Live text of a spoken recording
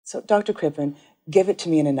So, Dr. Crippen, give it to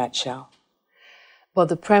me in a nutshell. Well,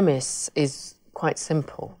 the premise is quite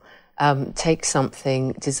simple. Take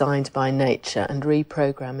something designed by nature and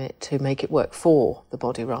reprogram it to make it work for the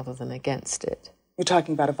body rather than against it. You're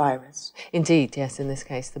talking about a virus? Indeed, yes, in this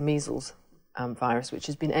case, the measles virus, which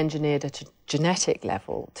has been engineered at a genetic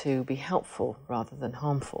level to be helpful rather than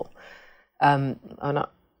harmful. And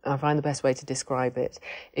I find the best way to describe it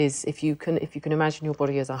is if you can imagine your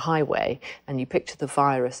body as a highway and you picture the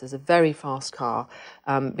virus as a very fast car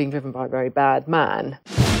being driven by a very bad man.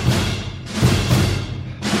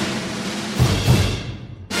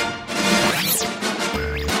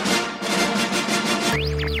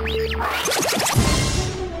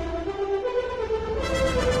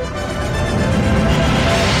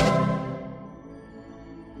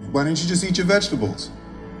 Why didn't you just eat your vegetables?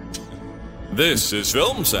 This is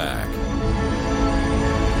Film Sack.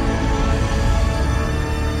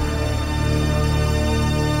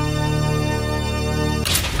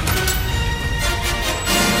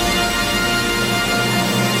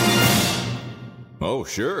 Oh,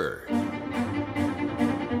 sure.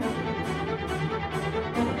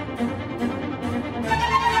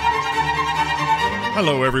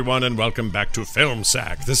 Hello, everyone, and welcome back to Film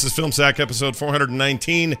Sack. This is Film Sack episode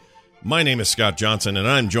 419. My name is Scott Johnson, and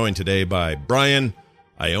I'm joined today by Brian.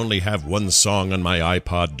 I only have one song on my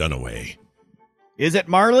iPod Dunaway. Is it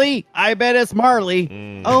Marley? I bet it's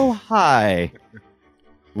Marley. Oh, hi.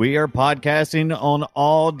 We are podcasting on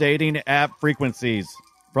all dating app frequencies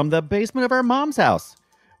from the basement of our mom's house.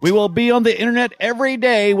 We will be on the internet every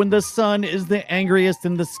day when the sun is the angriest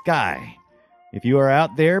in the sky. If you are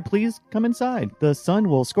out there, please come inside. The sun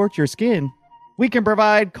will scorch your skin. We can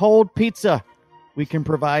provide cold pizza. We can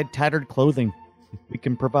provide tattered clothing. We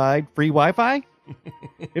can provide free Wi-Fi.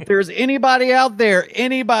 If there's anybody out there,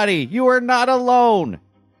 anybody, you are not alone.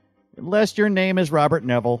 Unless your name is Robert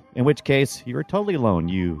Neville, in which case you are totally alone.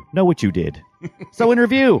 You know what you did. So in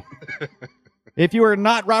review, if you are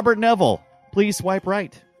not Robert Neville, please swipe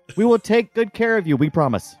right. We will take good care of you, we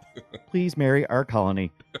promise. Please marry our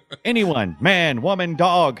colony. Anyone, man, woman,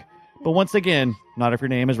 dog. But once again, not if your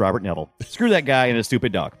name is Robert Neville. Screw that guy and his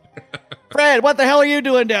stupid dog. Fred, what the hell are you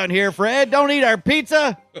doing down here, Fred? Don't eat our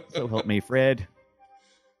pizza. So help me, Fred.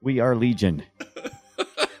 We are Legion.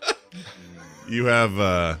 You have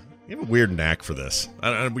a weird knack for this.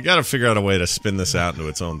 We got to figure out a way to spin this out into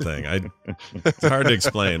its own thing. It's hard to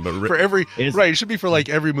explain, but for every right, it should be for like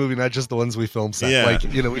every movie, not just the ones we film set. Yeah.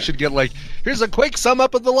 Like, you know, we should get like, here's a quick sum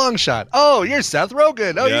up of the long shot. Oh, you're Seth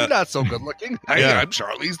Rogen. Oh, Yeah. you're not so good looking. Yeah. I'm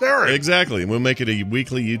Charlize Theron. Exactly. We'll make it a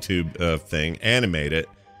weekly YouTube thing, animate it,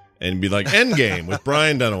 and be like Endgame with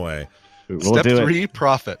Brian Dunaway. Step 3,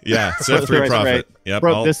 profit. Yeah, step 3, profit. Right. Yep.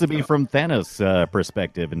 Bro, this would be from Thanos'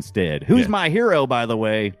 perspective instead. Who's Yeah. my hero, by the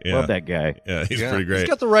way? Yeah. Love that guy. Yeah, he's pretty great. He's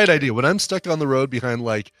got the right idea. When I'm stuck on the road behind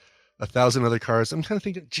like 1,000 other cars, I'm kind of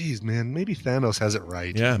thinking, geez, man, maybe Thanos has it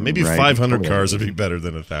right. Yeah, maybe Right. 500 Totally. cars would be better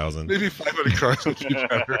than 1,000. Maybe 500 cars would be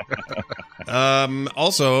better.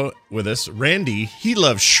 Also with us, Randy. He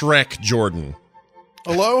loves Shrek Jordan.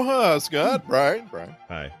 Aloha, Scott. Brian.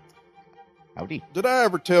 Hi. Howdy. Did I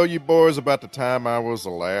ever tell you boys about the time I was the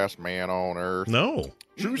last man on Earth? No.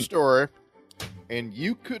 True story. And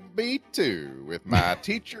you could be too with my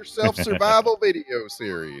Teach Yourself Survival video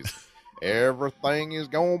series. Everything is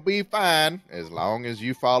going to be fine as long as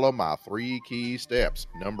you follow my 3 key steps.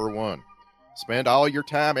 Number 1, spend all your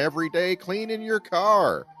time every day cleaning your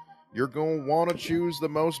car. You're going to want to choose the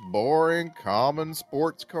most boring, common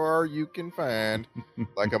sports car you can find,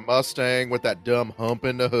 like a Mustang with that dumb hump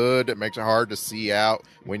in the hood that makes it hard to see out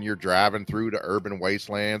when you're driving through the urban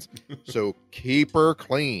wastelands. So keep her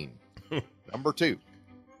clean. Number 2,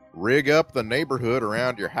 rig up the neighborhood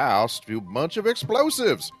around your house to a bunch of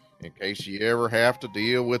explosives in case you ever have to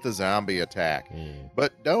deal with a zombie attack.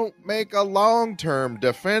 But don't make a long-term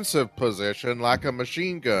defensive position like a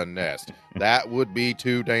machine gun nest. That would be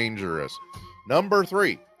too dangerous. Number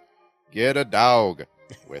 3, get a dog.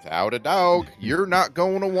 Without a dog, you're not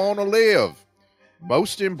going to want to live.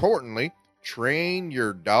 Most importantly, train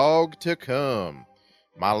your dog to come.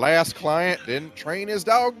 My last client didn't train his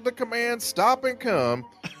dog to command stop and come,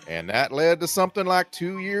 and that led to something like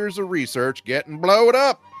 2 years of research getting blowed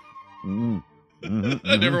up. I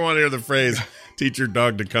never want to hear the phrase "teach your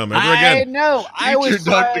dog to come" ever I again. know. I was your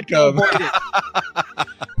dog to trying to come. avoid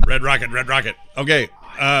it. Red rocket. Okay.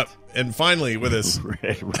 And finally, with us,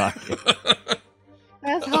 Red Rocket.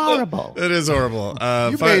 That's horrible. it is horrible.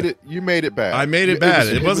 You made it bad. I made it bad.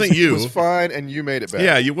 It wasn't you. It was fine, and you made it bad.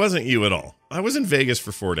 Yeah, it wasn't you at all. I was in Vegas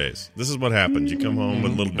for 4 days. This is what happens. You come home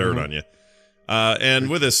with a little dirt on you. And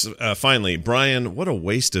with us, finally, Brian, what a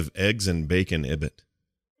waste of eggs and bacon, Ibbot.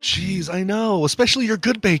 Jeez, I know. Especially your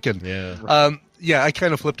good bacon. Yeah. Yeah, I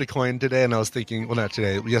kind of flipped a coin today, and I was thinking, well, not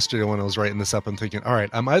today, yesterday when I was writing this up, I'm thinking, all right,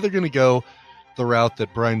 I'm either going to go the route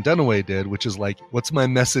that Brian Dunaway did, which is like, what's my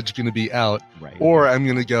message going to be out? Right. Or I'm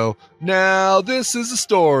going to go, now this is a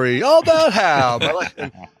story all about how.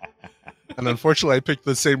 And unfortunately, I picked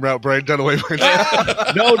the same route Brian Dunaway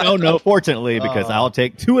went. No. Fortunately, because I'll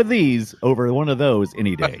take 2 of these over one of those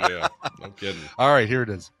any day. Yeah. No kidding. All right, here it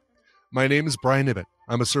is. My name is Brian Ibbett.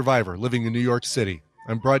 I'm a survivor living in New York City.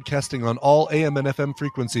 I'm broadcasting on all AM and FM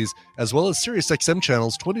frequencies, as well as Sirius XM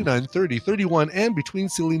channels 29, 30, 31, and between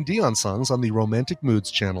Celine Dion songs on the Romantic Moods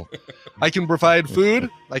channel. I can provide food,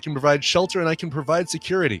 I can provide shelter, and I can provide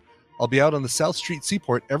security. I'll be out on the South Street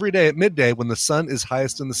Seaport every day at midday when the sun is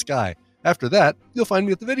highest in the sky. After that, you'll find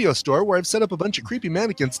me at the video store where I've set up a bunch of creepy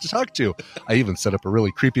mannequins to talk to. I even set up a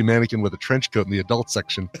really creepy mannequin with a trench coat in the adult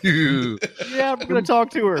section. Yeah, I'm going to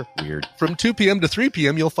talk to her. Weird. From 2 p.m. to 3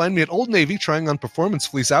 p.m., you'll find me at Old Navy trying on performance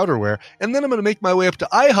fleece outerwear, and then I'm going to make my way up to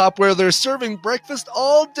IHOP where they're serving breakfast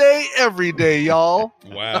all day, every day, y'all.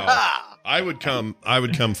 Wow. I would come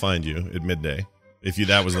find you at midday if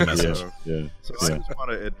that was the message. Yeah. So I just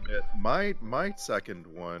want to admit, my second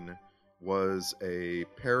one was a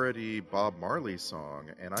parody Bob Marley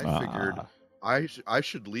song, and I figured I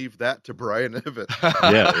should leave that to Brian Ibbett.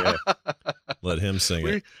 Yeah. Let him sing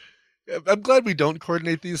it. I'm glad we don't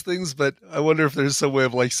coordinate these things, but I wonder if there's some way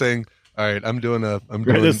of like saying, "All right, I'm doing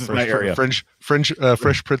this is my area. Fresh Prince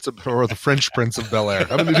of, or the French Prince of Bel Air."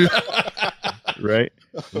 I'm going to do Right.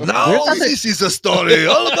 now. This is a story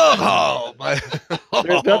all about how.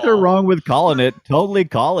 There's nothing wrong with calling it. Totally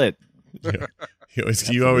call it. Yeah.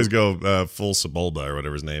 You always go full Sebulba or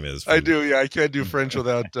whatever his name is. I do, yeah. I can't do French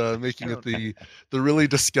without making it the really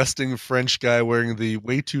disgusting French guy wearing the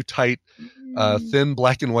way too tight, thin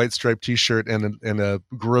black and white striped T-shirt and a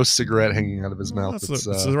gross cigarette hanging out of his mouth. It's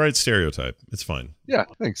the right stereotype. It's fine. Yeah,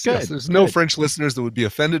 thanks. Good, yes, there's no French listeners that would be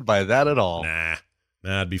offended by that at all. Nah,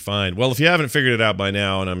 it'd be fine. Well, if you haven't figured it out by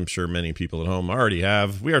now, and I'm sure many people at home already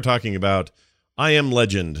have, we are talking about I Am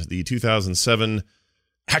Legend, the 2007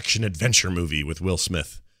 action-adventure movie with Will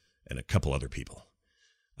Smith and a couple other people.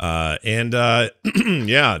 Yeah,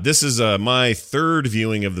 this is my third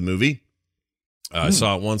viewing of the movie. I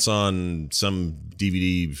saw it once on some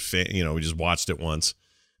DVD, we just watched it once,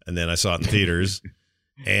 and then I saw it in theaters.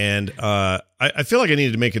 And I feel like I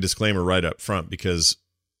needed to make a disclaimer right up front because,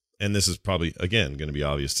 and this is probably, again, going to be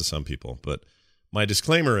obvious to some people, but my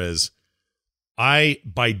disclaimer is I,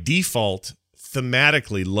 by default,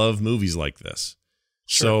 thematically love movies like this.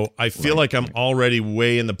 Sure. So I feel like I'm already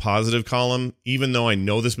way in the positive column, even though I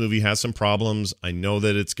know this movie has some problems. I know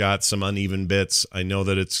that it's got some uneven bits. I know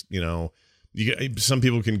that it's, some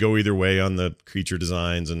people can go either way on the creature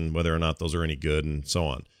designs and whether or not those are any good and so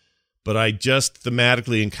on. But I just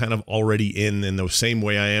thematically and kind of already in the same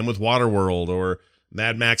way I am with Waterworld or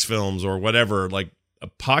Mad Max films or whatever, like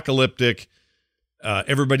apocalyptic,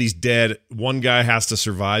 everybody's dead, one guy has to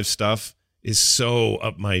survive stuff is so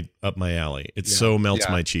up my alley. It so melts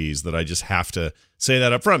my cheese that I just have to say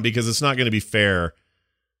that up front because it's not going to be fair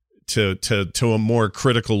to a more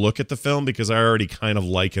critical look at the film because I already kind of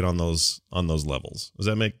like it on those levels. Does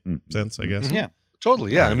that make sense, I guess? Yeah.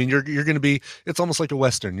 Totally. Yeah. I mean, you're going to be, it's almost like a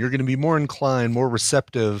Western. You're going to be more inclined, more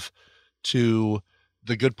receptive to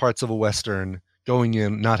the good parts of a Western going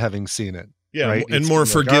in, not having seen it. Yeah. Right? And more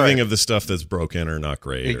forgiving of the stuff that's broken or not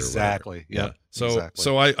great. Exactly. Yeah.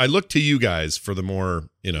 So I look to you guys for the more,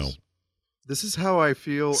 This is how I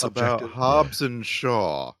feel about Hobbs and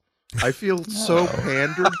Shaw. I feel so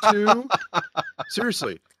pandered to.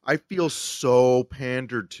 Seriously, I feel so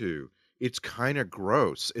pandered to. It's kind of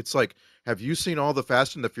gross. It's like, have you seen all the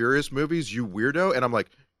Fast and the Furious movies, you weirdo? And I'm like,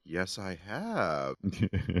 yes, I have.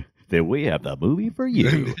 Then we have the movie for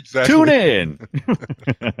you. Exactly. Tune in.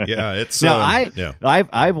 Yeah, it's now.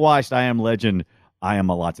 I've watched I Am Legend. I Am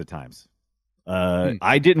lots of times.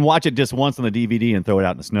 I didn't watch it just once on the DVD and throw it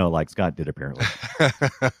out in the snow like Scott did apparently.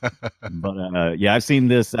 But yeah, I've seen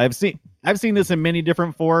this. I've seen this in many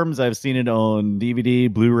different forms. I've seen it on DVD,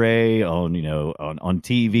 Blu-ray, on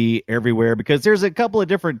TV, everywhere. Because there's a couple of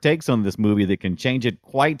different takes on this movie that can change it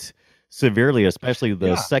quite severely, especially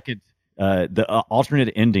the second. The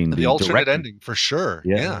alternate ending. The alternate ending, for sure.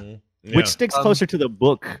 Yeah. Which sticks closer to the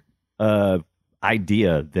book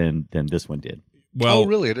idea than this one did. Well,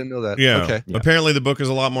 really? I didn't know that. Yeah. Okay. Apparently the book is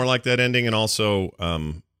a lot more like that ending, and also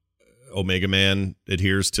Omega Man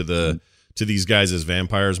adheres to these guys as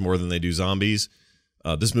vampires more than they do zombies.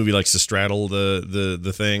 This movie likes to straddle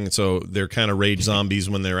the thing, so they're kind of rage zombies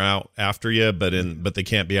when they're out after you, but they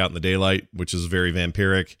can't be out in the daylight, which is very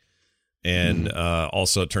vampiric. and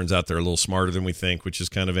also it turns out they're a little smarter than we think, which is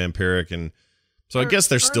kind of vampiric. And so I guess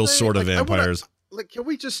they're still sort of vampires. Can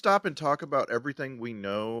we just stop and talk about everything we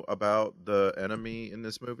know about the enemy in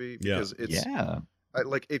this movie? Because it's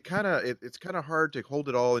it's kind of hard to hold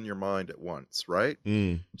it all in your mind at once, right?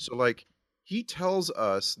 So like he tells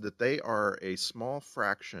us that they are a small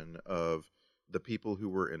fraction of the people who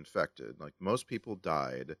were infected. Like most people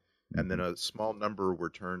died, and then a small number were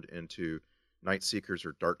turned into Night Seekers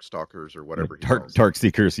or Dark Stalkers or whatever. Dark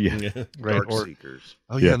Seekers, yeah. Right. Dark Seekers.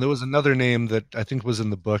 Oh yeah, and there was another name that I think was in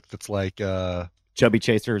the book that's like Chubby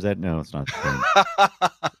Chaser. Is that no? It's not.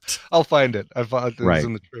 I'll find it. I found it Right. was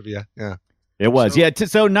in the trivia. Yeah, It was.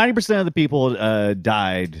 So 90% of the people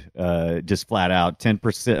died just flat out.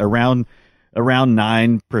 10%, around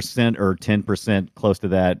 9% or 10%, close to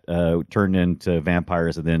that, turned into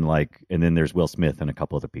vampires, and then there's Will Smith and a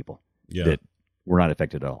couple other people that were not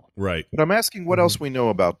affected at all. Right. But I'm asking what else we know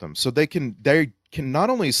about them. So they can not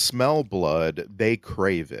only smell blood, they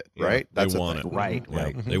crave it, right? They want it. Right.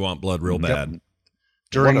 They want blood real bad.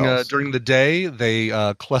 during the day they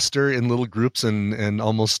cluster in little groups and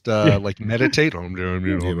almost like meditate on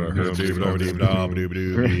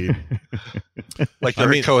like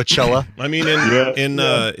they're at Coachella. I mean,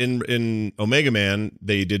 in Omega Man,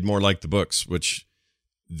 they did more like the books, which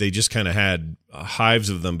they just kind of had hives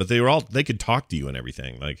of them, but they could talk to you and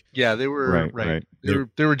everything. Like, yeah, they were right.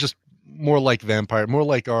 They were just more like vampire, more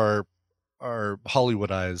like our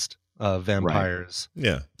Hollywoodized vampires. Right.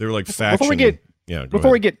 Yeah, they were like faction.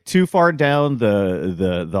 Before we get too far down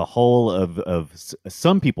the hole of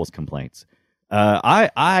some people's complaints,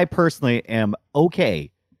 I personally am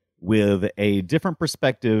okay with a different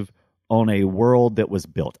perspective on a world that was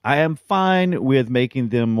built. I am fine with making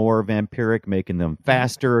them more vampiric, making them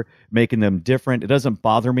faster, making them different. It doesn't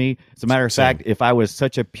bother me. As a matter of fact, if I was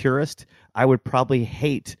such a purist, I would probably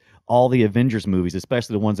hate all the Avengers movies,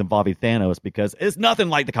 especially the ones involving Thanos, because it's nothing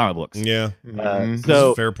like the comic books. Yeah.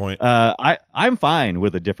 So fair point. I'm fine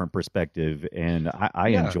with a different perspective, and I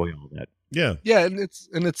enjoy all that. Yeah. Yeah, and it's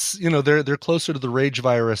they're closer to the rage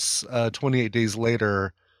virus 28 days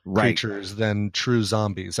later creatures than true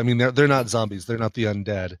zombies. I mean, they're not zombies. They're not the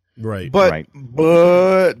undead. Right. But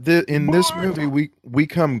in this movie, we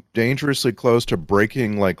come dangerously close to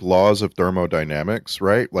breaking like laws of thermodynamics,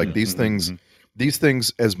 right? Like these things,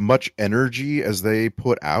 as much energy as they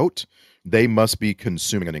put out, they must be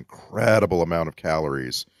consuming an incredible amount of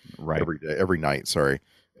calories every night. Sorry.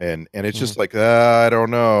 And it's just like, I don't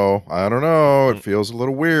know. It feels a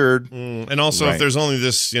little weird. And also, if there's only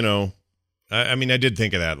this, I mean, I did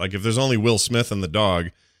think of that. Like, if there's only Will Smith and the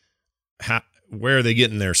dog, where are they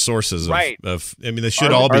getting their sources of I mean, they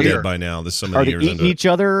should all be dead by now. This so many years into it. Each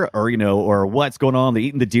other, or what's going on? They're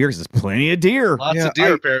eating the deer. There's plenty of deer. Lots of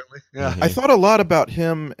deer, apparently. Yeah. I thought a lot about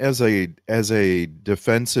him as a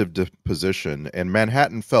defensive position, and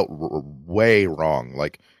Manhattan felt way wrong.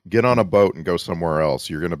 Like, get on a boat and go somewhere else.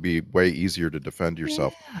 You're going to be way easier to defend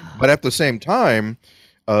yourself. But at the same time,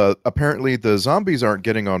 apparently the zombies aren't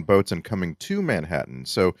getting on boats and coming to Manhattan.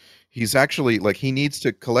 So he's actually he needs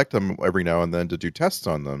to collect them every now and then to do tests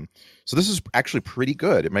on them. So this is actually pretty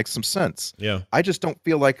good. It makes some sense. Yeah. I just don't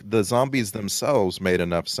feel like the zombies themselves made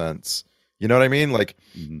enough sense. You know what I mean? Like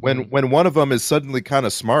when one of them is suddenly kind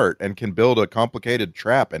of smart and can build a complicated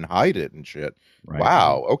trap and hide it and shit. Right.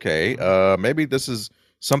 Wow. Okay. Maybe this is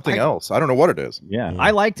something else. I don't know what it is. Yeah.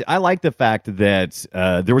 I liked the fact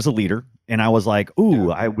that there was a leader. And I was like, ooh,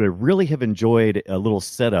 I would really have enjoyed a little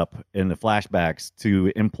setup in the flashbacks to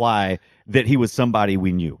imply that he was somebody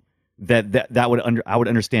we knew. I would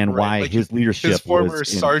understand why his leadership his former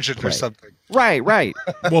was sergeant or something. Right.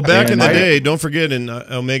 Well, back in the day, don't forget in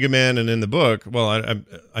Omega Man and in the book. Well,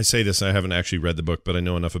 I say this, I haven't actually read the book, but I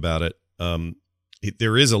know enough about it.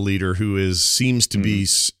 There is a leader who seems to be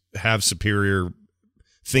have superior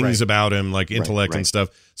things about him, like intellect and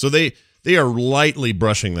stuff. So they are lightly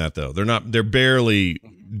brushing that, though. They're barely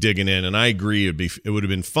digging in, and I agree it would have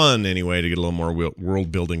been fun anyway to get a little more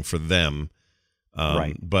world building for them.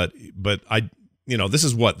 But this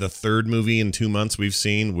is what the third movie in 2 months we've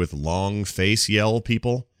seen with long face yell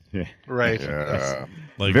people. Right. Yeah.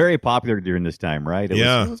 Like, very popular during this time, right? It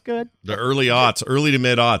was good. The early to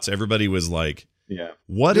mid aughts, everybody was like,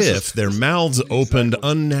 what if their mouths opened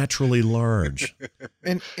unnaturally large?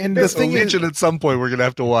 And the thing is, Legion at some point we're gonna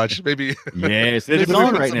have to watch. Maybe it's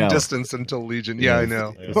on right now. Distance until Legion. Yeah, I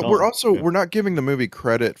know. But we're not giving the movie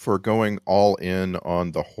credit for going all in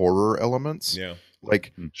on the horror elements. Yeah.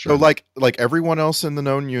 Like Sure. so like everyone else in the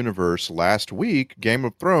known universe, last week Game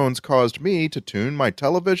of Thrones caused me to tune my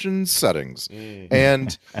television settings.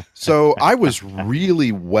 And so I was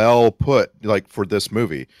really well put like for this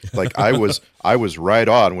movie. Like I was right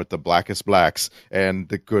on with the blackest blacks and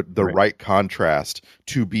the right contrast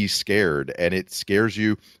to be scared, and it scares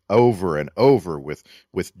you over and over with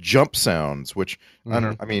jump sounds, which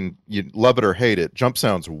I mean, you love it or hate it, jump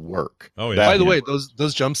sounds work. Oh yeah. By the way,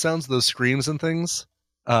 those jump sounds, those screams and things,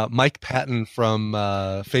 Mike Patton from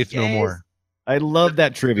Faith No More. I love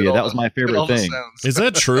that trivia. That was my favorite thing. Is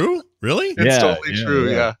that true? Really? It's totally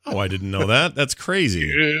true, yeah. Oh, I didn't know that. That's crazy.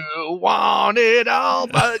 You want it all,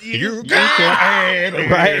 but you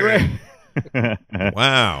can't. Right.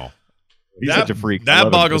 Wow. He's such a freak.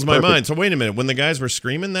 That boggles my mind. So wait a minute. When the guys were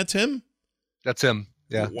screaming, that's him? That's him.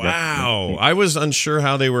 Yeah. Wow. I was unsure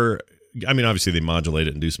how they were. I mean, obviously they modulate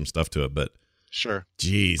it and do some stuff to it, but Sure.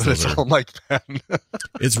 geez, But it's all Mike Patton.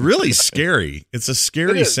 it's really scary. It's a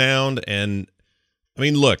scary sound. And I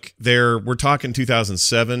mean, look, we're talking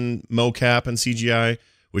 2007 mocap and CGI,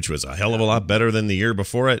 which was a hell of a lot better than the year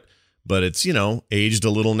before it. But it's, aged a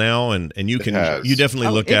little now, and you definitely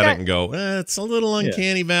look at it and go, it's a little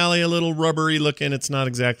uncanny valley, a little rubbery looking. It's not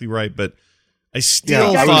exactly right, but I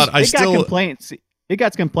still got complaints. It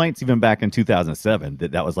got complaints even back in 2007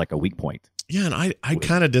 that was like a weak point. Yeah, and I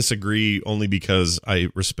kind of disagree only because I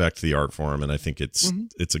respect the art form, and I think it's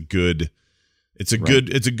a good thing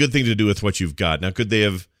to do with what you've got. Now, could they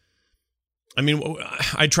have? I mean,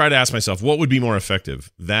 I try to ask myself, what would be more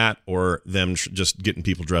effective, that or them just getting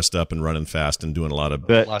people dressed up and running fast and doing a lot of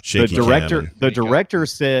shaky cam? The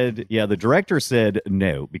director said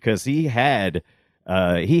no, because he had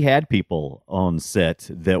people on set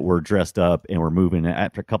that were dressed up and were moving.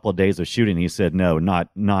 After a couple of days of shooting, he said no, not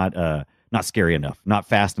scary enough, not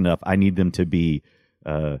fast enough. I need them to be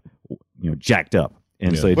jacked up.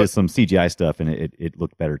 And so he did some CGI stuff, and it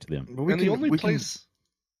looked better to them. And the only place.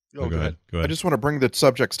 Go ahead. I just want to bring the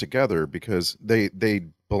subjects together because they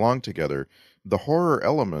belong together. The horror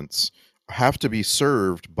elements have to be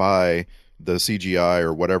served by the CGI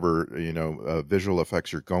or whatever visual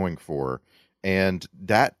effects you're going for, and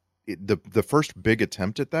that the first big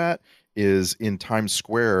attempt at that is in Times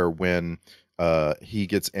Square when he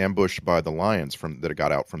gets ambushed by the lions that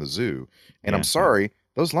got out from the zoo, and I'm sorry,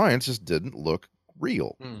 those lions just didn't look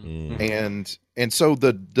real, and so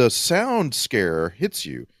the sound scare hits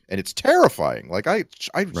you. And it's terrifying. Like I'm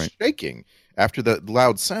shaking after the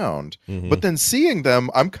loud sound. But then seeing them,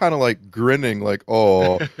 I'm kind of like grinning, like,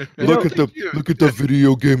 "Oh, look at the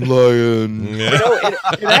video game lion."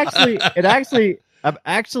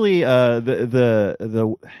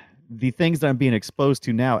 The things that I'm being exposed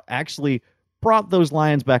to now actually brought those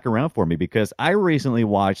lions back around for me, because I recently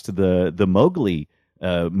watched the Mowgli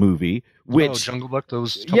movie, which Jungle Book.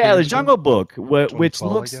 the Jungle Book, which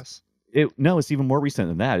looks. I guess. It's even more recent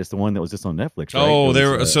than that. It's the one that was just on Netflix. Right? Oh,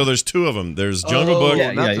 there's two of them. There's Jungle Book.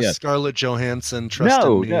 Not the Scarlett Johansson. Trust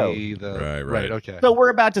in me. Right. Okay. So we're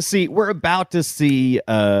about to see the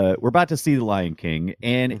Lion King,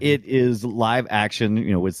 and it is live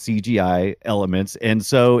action, with CGI elements, and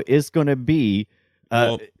so it's going to be.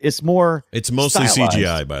 It's mostly stylized.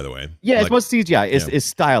 CGI, by the way. Yeah, it's mostly CGI. It's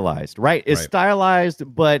stylized, right? It's stylized,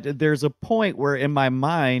 but there's a point where in my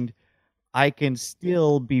mind, I can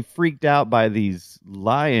still be freaked out by these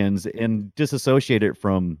lions and disassociate it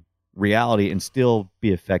from reality and still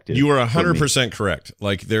be effective. You are 100% correct.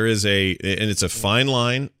 Like and it's a fine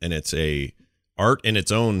line, and it's a art in its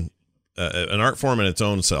own, an art form in its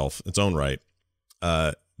own self, its own right,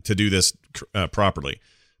 to do this properly.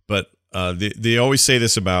 But they always say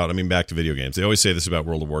this about, back to video games. They always say this about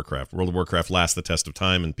World of Warcraft. World of Warcraft lasts the test of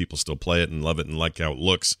time, and people still play it and love it and like how it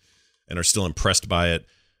looks and are still impressed by it.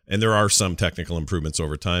 And there are some technical improvements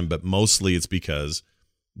over time, but mostly it's because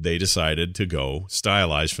they decided to go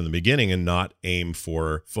stylized from the beginning and not aim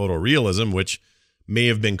for photorealism, which may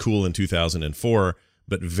have been cool in 2004,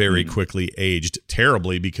 but very quickly aged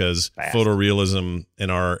terribly because photorealism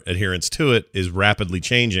and our adherence to it is rapidly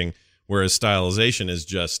changing, whereas stylization is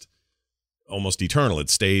just almost eternal. It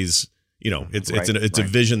stays, it's a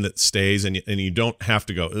vision that stays, and you don't have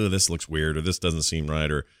to go, oh, this looks weird, or this doesn't seem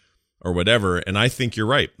right, or whatever. And I think you're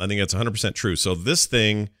right. I think that's 100% true. So this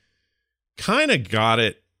thing kind of got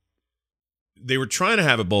it. They were trying to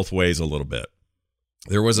have it both ways a little bit.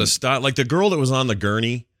 There was a style, like the girl that was on the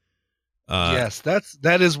gurney. Yes,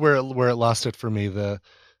 that is where it lost it for me. The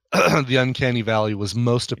uncanny valley was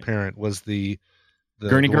most apparent. Was the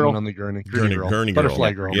gurney girl on the gurney girl,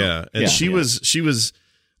 butterfly girl. Yeah, and she was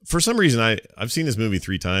for some reason I've seen this movie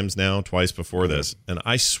 3 times now, twice before this, and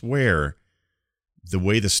I swear, the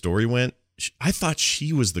way the story went, I thought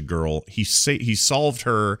she was the girl. He solved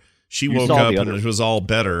her. She You woke saw up the and other- it was all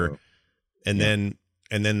better. And then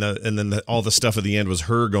all the stuff at the end was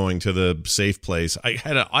her going to the safe place.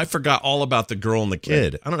 I forgot all about the girl and the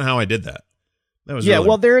kid. I don't know how I did that. That was really,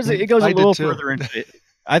 well, it goes a I did little too. further into it.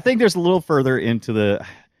 I think there's a little further into the.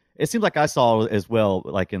 It seems like I saw as well,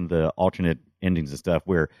 like in the alternate endings and stuff,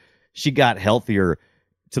 where she got healthier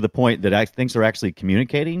to the point that I think they're actually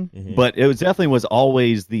communicating. Mhm. But it was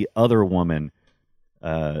always the other woman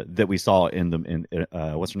that we saw in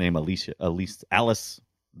what's her name, Alice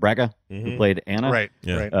Braga, who Mhm. played Anna. Right.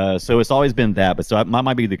 Yeah. Right. So it's always been that, but so that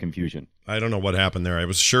might be the confusion. I don't know what happened there. I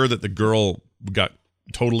was sure that the girl got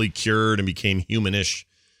totally cured and became humanish,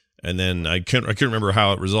 and then I couldn't remember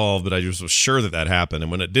how it resolved, but I just was sure that happened.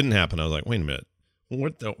 And when it didn't happen, I was like, wait a minute,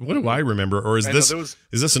 what do I remember? Or is I know, this there was-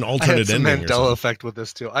 is this an I alternate had some ending? or Mandela something? effect with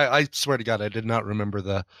this too. I swear to God, I did not remember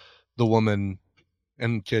the woman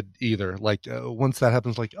and kid either. Like once that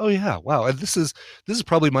happens, like, oh yeah, wow. And this is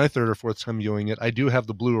probably my third or fourth time viewing it. I do have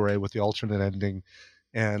the Blu-ray with the alternate ending,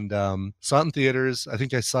 and saw it in theaters. I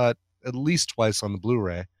think I saw it at least twice on the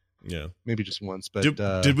Blu-ray, Yeah. maybe just once. But Did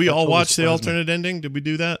we that all totally watch the surprised me. alternate ending? Did we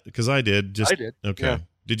do that? Because I did. I did. Okay. Yeah.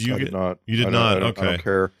 Did you I get? did not. You did I don't- not. I don't Okay.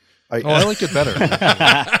 care. Oh, I like it better.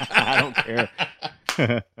 I don't care.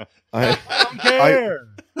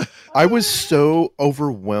 I was so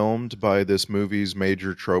overwhelmed by this movie's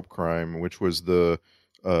major trope crime, which was the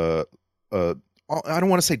I don't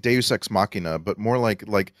want to say Deus Ex Machina, but more like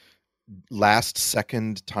last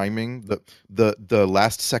second timing, the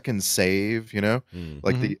last second save, you know,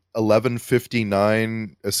 like the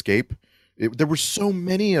 11:59 escape. There were so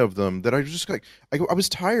many of them that I was just like, I was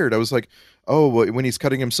tired. I was like, oh, when he's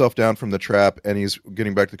cutting himself down from the trap and he's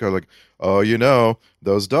getting back to the car, like, oh, you know,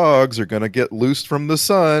 those dogs are going to get loosed from the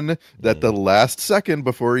sun at the last second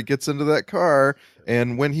before he gets into that car.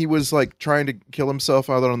 And when he was like trying to kill himself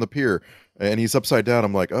out on the pier and he's upside down,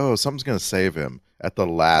 I'm like, oh, something's going to save him at the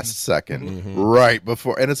last second, right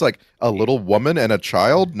before. And it's like a little woman and a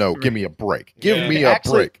child. No, give me a break. Give me a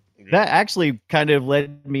break. That actually kind of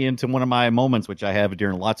led me into one of my moments, which I have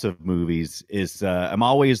during lots of movies, is I'm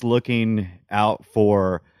always looking out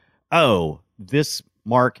for, this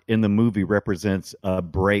mark in the movie represents a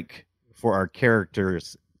break for our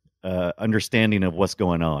characters' understanding of what's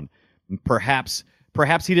going on. Perhaps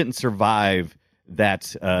he didn't survive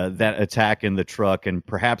that attack in the truck, and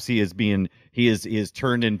perhaps he is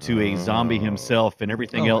turned into a zombie himself, and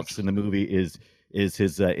everything else in the movie is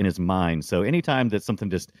his in his mind. So anytime that something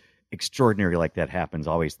just extraordinary like that happens,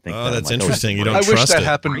 I always think, Oh, that's like, interesting. You don't I wish trust that it.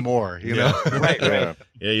 happened more. You know. right. Yeah,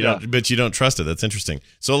 you don't, but you don't trust it. That's interesting.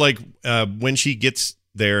 So, like, when she gets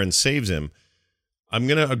there and saves him, I'm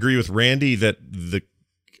gonna agree with Randy that the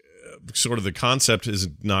sort of the concept is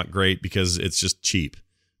not great because it's just cheap,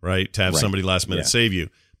 right? To have somebody last minute save you.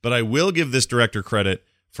 But I will give this director credit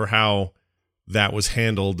for how that was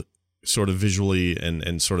handled, sort of visually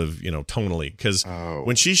and sort of, you know, tonally. Because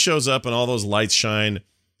when she shows up and all those lights shine,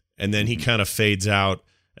 and then he kind of fades out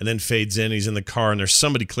and then fades in. He's in the car and there's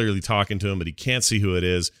somebody clearly talking to him, but he can't see who it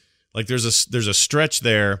is. Like there's a stretch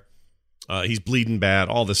there. He's bleeding bad,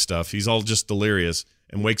 all this stuff. He's all just delirious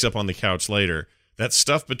and wakes up on the couch later. That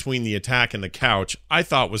stuff between the attack and the couch, I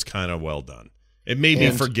thought was kind of well done. It made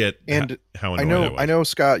me forget how annoyed I was. I know,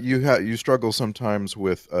 Scott, you struggle sometimes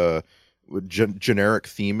with generic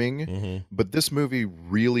theming, but this movie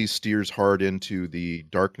really steers hard into the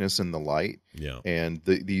darkness and the light. Yeah, and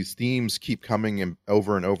these themes keep coming in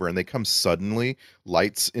over and over, and they come suddenly.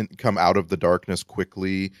 Lights come out of the darkness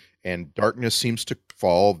quickly, and darkness seems to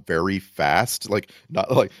fall very fast. Like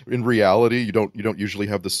not like in reality, you don't usually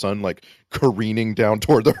have the sun like careening down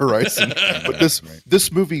toward the horizon, but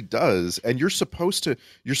this movie does, and you're supposed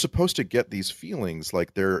to get these feelings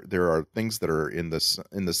like there are things that are in the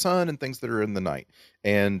sun and things that are in the night,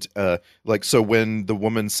 and like so when the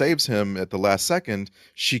woman saves him at the last second,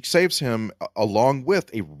 she saves him along with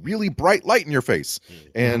a really bright light in your face,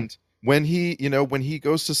 and when he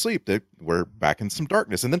goes to sleep, we're back in some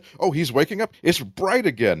darkness, and then he's waking up, it's bright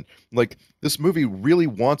again. Like this movie really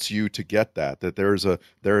wants you to get that there is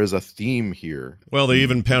a theme here. Well, they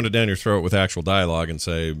even pound it down your throat with actual dialogue and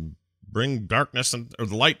say, "Bring darkness or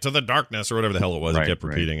the light to the darkness," or whatever the hell it was. He kept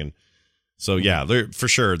repeating, and so yeah, for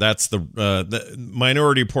sure, that's the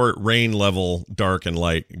Minority Report rain level dark and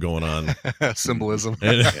light going on symbolism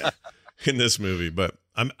in this movie. But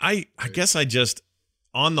I guess I just,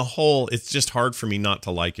 on the whole, it's just hard for me not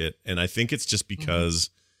to like it. And I think it's just because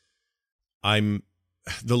I'm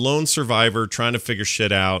the lone survivor trying to figure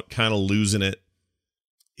shit out, kind of losing it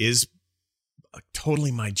is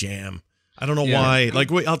totally my jam. I don't know why.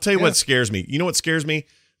 Like, I'll tell you what scares me. You know what scares me?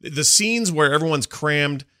 the scenes where everyone's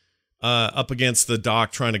crammed up against the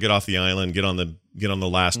dock trying to get off the island, get on the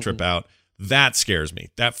last trip out. That scares me.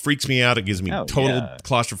 That freaks me out. It gives me total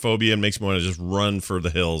claustrophobia and makes me want to just run for the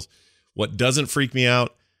hills. What doesn't freak me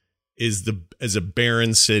out is a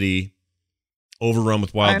barren city overrun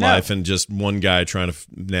with wildlife and just one guy trying to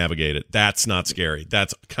navigate it. That's not scary.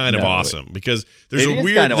 That's kind of awesome because there's a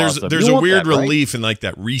weird there's a weird relief in like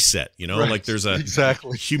that reset, you know? Right. Like there's a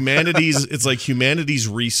Exactly. it's like humanity's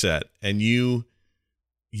reset, and you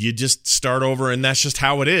just start over, and that's just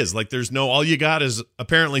how it is. Like there's all you got is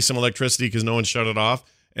apparently some electricity because no one shut it off,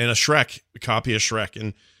 and a copy of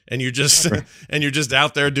Shrek, and you're just and you're just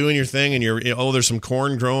out there doing your thing, and there's some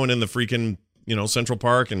corn growing in the freaking Central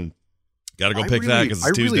Park, and got to go pick that because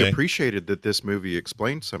it's Tuesday. I really appreciated that this movie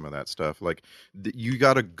explained some of that stuff. Like you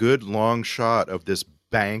got a good long shot of this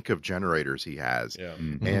bank of generators he has,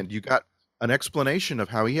 and you got an explanation of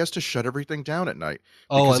how he has to shut everything down at night.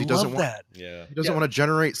 Oh, he doesn't love that. He doesn't want to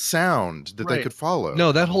generate sound that they could follow.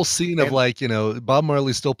 No, that whole scene of Bob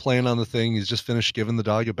Marley's still playing on the thing. He's just finished giving the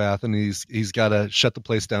dog a bath, and he's got to shut the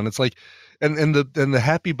place down. It's like, and the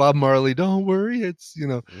happy Bob Marley, don't worry, it's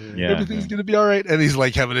everything's gonna be all right. And he's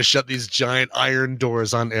like having to shut these giant iron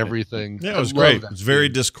doors on everything. Yeah, it was great. It was very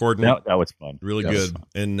discordant. That was fun. Really good.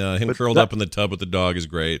 And him curled up in the tub with the dog is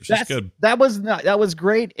great. It's just good. That was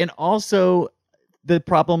great. And also the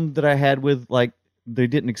problem that I had with they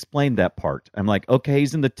didn't explain that part. I'm like, okay,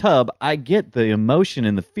 he's in the tub. I get the emotion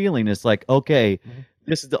and the feeling. It's like, okay,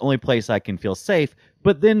 this is the only place I can feel safe.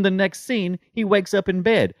 But then the next scene, he wakes up in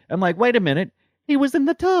bed. I'm like, wait a minute. He was in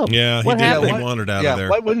the tub. Yeah, what happened? He wandered out of there.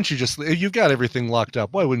 Why wouldn't you just, if you've got everything locked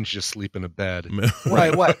up, why wouldn't you just sleep in a bed?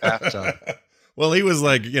 Right, what? Bathtub. Well, he was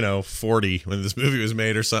 40 when this movie was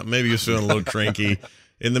made or something. Maybe he was feeling a little cranky.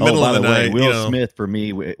 In the middle of the night, Will Smith for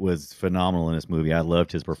me was phenomenal in this movie. I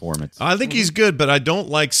loved his performance. I think he's good, but I don't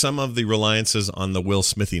like some of the reliances on the Will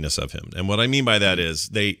Smithiness of him. And what I mean by that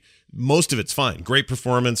is most of it's fine. Great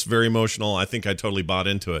performance, very emotional. I think I totally bought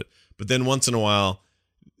into it. But then once in a while,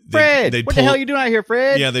 Fred, what the hell are you doing out here,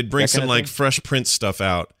 Fred? Yeah, they'd bring some Fresh Prince stuff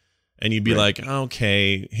out, and you'd be like,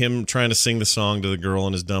 okay, him trying to sing the song to the girl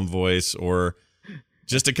in his dumb voice, or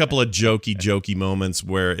just a couple of jokey moments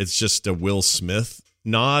where it's just a Will Smith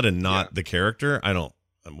nod and not the character. I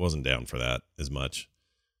wasn't down for that as much.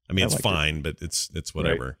 I mean, it's fine, but it's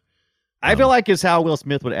whatever. Right. I feel like it's how Will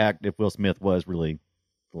Smith would act if Will Smith was really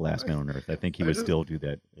the last man on earth. I think he would still do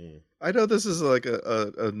that. I know this is like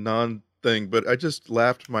a non-thing, but I just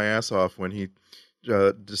laughed my ass off when he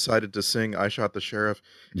decided to sing "I Shot the Sheriff,"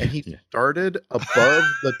 and he started above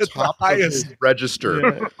the top of his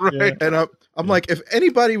register. And I'm like, if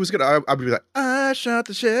anybody was gonna, I'd be like, "I shot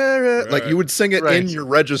the sheriff." Like you would sing it in your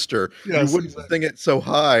register. You wouldn't sing it so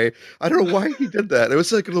high. I don't know why he did that. It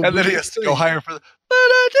was like a little. And then he has to go higher for the.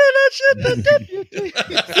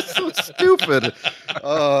 It's so stupid.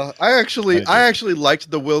 I actually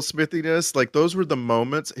liked the Will Smithiness. Like those were the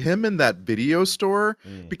moments. Him in that video store,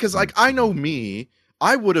 because I know me.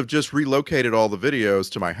 I would have just relocated all the videos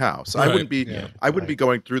to my house. I wouldn't be be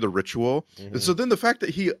going through the ritual. And so then the fact that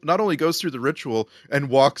he not only goes through the ritual and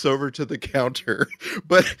walks over to the counter,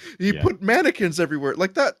 but he put mannequins everywhere.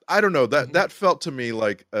 Like that, I don't know. That felt to me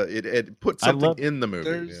like it put something in the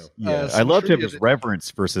movie. I loved his reverence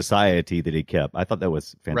for society that he kept. I thought that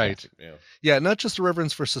was fantastic. Right. Yeah, not just a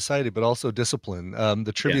reverence for society, but also discipline.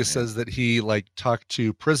 The trivia says that he talked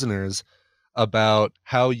to prisoners about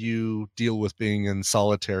how you deal with being in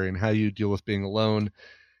solitary and how you deal with being alone.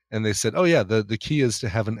 And they said, the key is to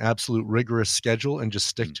have an absolute rigorous schedule and just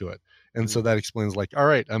stick to it. And so that explains all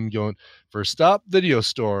right, I'm going first stop video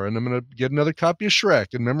store, and I'm going to get another copy of Shrek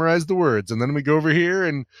and memorize the words. And then we go over here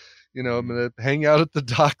and, I'm going to hang out at the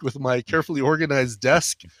dock with my carefully organized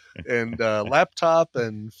desk and laptop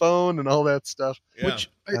and phone and all that stuff. Yeah. Which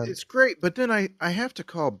it's great. But then I have to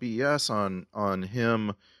call BS on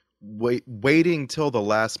him waiting till the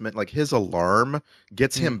last minute. Like his alarm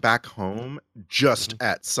gets him back home just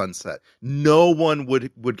at sunset. No one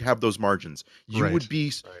would have those margins. You would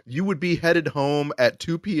be headed home at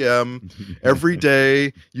 2 p.m. every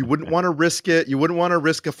day. You wouldn't want to risk it. You wouldn't want to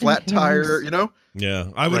risk a flat tire,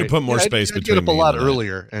 Yeah, I would have put more space I'd between. Get up a lot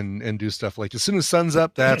earlier and do stuff as soon as sun's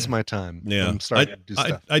up. That's my time. Yeah, I'm starting to do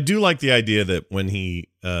stuff. I do like the idea that when he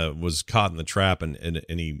was caught in the trap and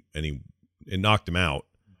it knocked him out.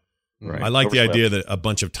 Right. I like the idea that a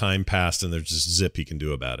bunch of time passed and there's just zip he can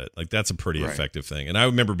do about it. Like that's a pretty effective thing. And I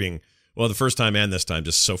remember being the first time and this time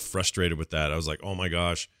just so frustrated with that. I was like, oh my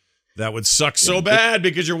gosh, that would suck so bad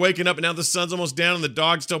because you're waking up and now the sun's almost down and the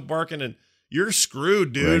dog's still barking and you're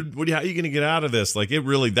screwed, dude. How are you going to get out of this? Like it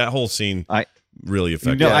really, that whole scene really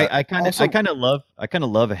effective. No, Yeah. I kind Also- of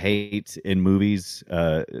love hate in movies.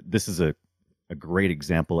 This is a great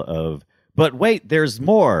example of. But wait, there's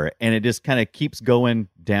more, and it just kind of keeps going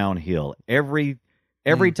downhill. Every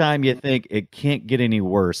time you think it can't get any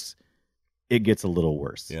worse, it gets a little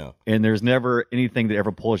worse. Yeah. And there's never anything that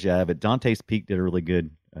ever pulls you out of it. Dante's Peak did a really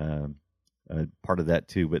good part of that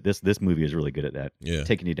too, but this movie is really good at that. Yeah.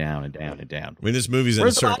 Taking you down and down and down. I mean, this movie's in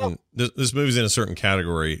Where's a the certain this movie's in a certain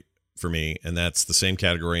category for me, and that's the same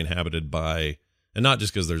category inhabited by, and not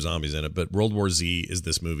just because there's zombies in it, but World War Z is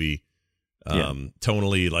this movie.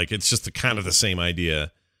 Tonally, like it's just the kind of the same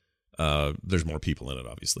idea. There's more people in it,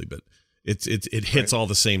 obviously, but it hits all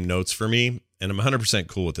the same notes for me, and I'm 100%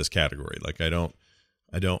 cool with this category. Like I don't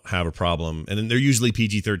have a problem, and they're usually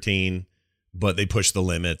PG-13, but they push the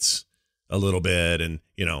limits a little bit, and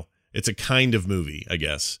it's a kind of movie, I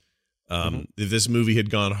guess. If this movie had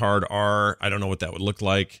gone hard R, I don't know what that would look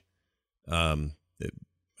like. I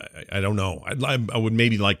don't know. I would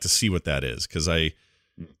maybe like to see what that is, because I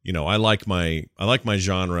like my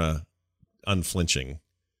genre unflinching.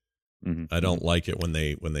 I don't like it when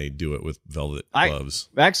they do it with velvet gloves.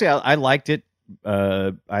 Actually, I liked it.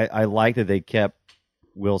 I liked that they kept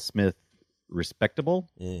Will Smith respectable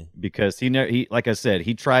because he like I said,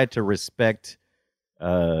 he tried to respect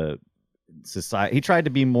society. He tried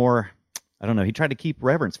to be more. I don't know. He tried to keep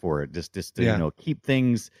reverence for it, just to keep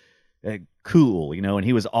things cool, and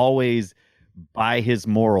he was always by his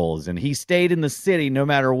morals, and he stayed in the city no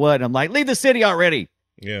matter what. I'm like, leave the city already.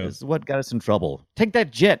 Yeah, this is what got us in trouble. Take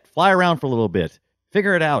that jet, fly around for a little bit,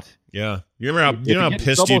 figure it out. Yeah, you remember how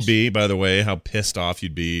pissed you'd be? By the way, how pissed off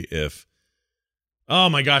you'd be if. Oh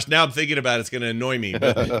my gosh! Now I'm thinking about it, it's going to annoy me.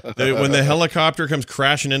 But when the helicopter comes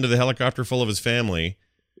crashing into the helicopter full of his family,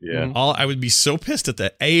 I would be so pissed at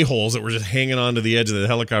the a-holes that were just hanging onto the edge of the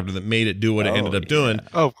helicopter that made it do what it ended up doing.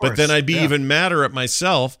 Oh, of course. But then I'd be even madder at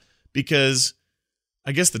myself because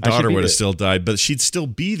I guess the daughter would have still died, but she'd still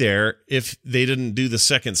be there if they didn't do the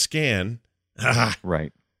second scan.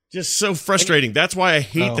 Right. Just so frustrating. That's why I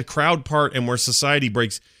hate the crowd part and where society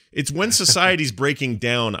breaks. It's when society's breaking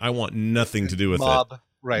down, I want nothing to do with mob, it.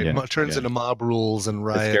 Right. Yeah. Turns into mob rules and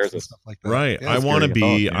riots and stuff like that. Right. Yeah, I want to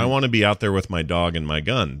be yeah. I want to be out there with my dog and my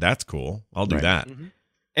gun. That's cool. I'll do that.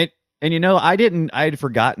 And I had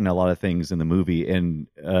forgotten a lot of things in the movie, and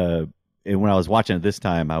when I was watching it this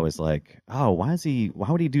time, I was like, oh, why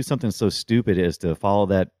would he do something so stupid as to follow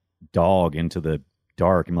that dog into the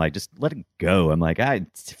dark? I'm like, just let it go. I'm like,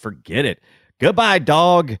 forget it. Goodbye,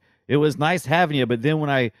 dog. It was nice having you. But then when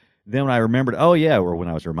I remembered, or when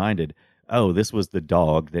I was reminded, oh, this was the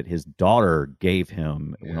dog that his daughter gave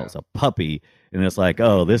him when it was a puppy. And it's like,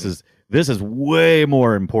 oh, this is way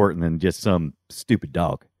more important than just some stupid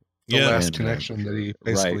dog. The last connection that he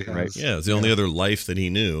basically has. Right. Yeah, it's the only other life that he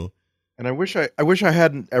knew. And I wish I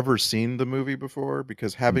hadn't ever seen the movie before,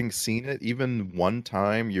 because having seen it even one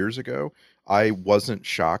time years ago, I wasn't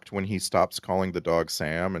shocked when he stops calling the dog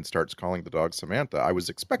Sam and starts calling the dog Samantha. I was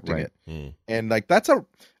expecting it. And like I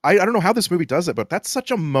don't know how this movie does it, but that's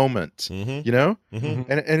such a moment, And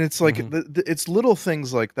it's like it's little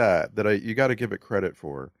things like that you got to give it credit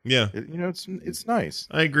for. Yeah. It's nice.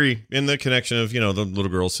 I agree. In the connection of, the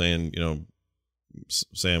little girl saying,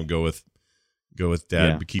 Sam, go with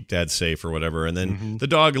dad, keep dad safe or whatever. And then the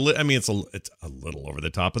dog, it's a little over the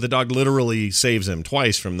top, but the dog literally saves him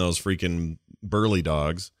twice from those freaking burly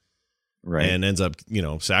dogs. Right. And ends up,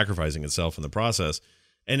 sacrificing itself in the process.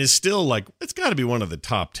 And is still like, it's got to be one of the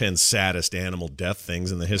top 10 saddest animal death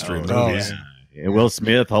things in the history of movies. Yeah. Will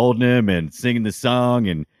Smith holding him and singing the song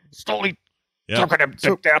and slowly choking him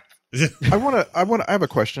to death. I have a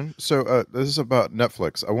question. So this is about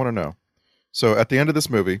Netflix. I want to know. So at the end of this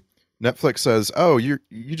movie, Netflix says, "Oh, you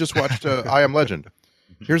just watched I Am Legend.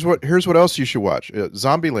 Here's what else you should watch.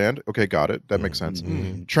 Zombieland. Okay, got it. That makes sense.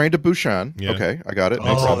 Train to Busan. Yeah. Okay, I got it.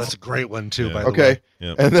 Makes sense. That's a great one too. By the way.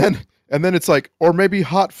 Okay, and then it's like, or maybe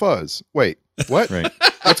Hot Fuzz. Wait, what? Right.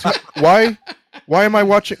 Why am I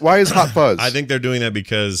watching? Why is Hot Fuzz? I think they're doing that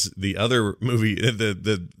because the other movie,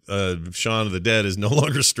 the Shaun of the Dead, is no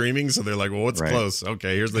longer streaming. So they're like, well, what's close?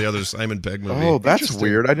 Okay, here's the other Simon Pegg movie. Oh, that's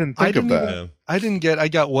weird. I didn't think of that. I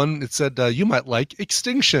got one. It said you might like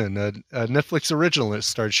Extinction, a Netflix original. It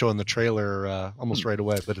started showing the trailer almost right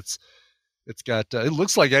away, but it's got it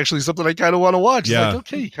looks like actually something I kind of want to watch. Yeah. It's like,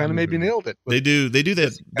 okay, you kind of maybe nailed it. They do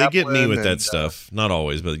that. They get me with that and, stuff. Not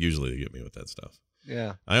always, but usually they get me with that stuff.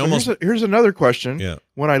 Yeah. Here's another question. Yeah.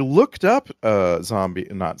 When I looked up not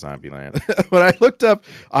Zombieland, when I looked up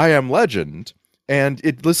I Am Legend, and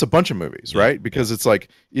it lists a bunch of movies, right? Because it's like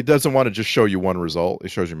it doesn't want to just show you one result; it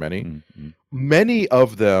shows you many. Mm-hmm. Many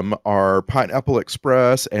of them are Pineapple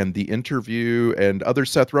Express and The Interview and other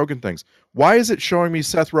Seth Rogen things. Why is it showing me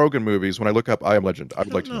Seth Rogen movies when I look up I Am Legend? I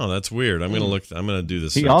would like to know. No, that's weird. I'm gonna look. I'm gonna do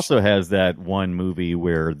this. He search. also has that one movie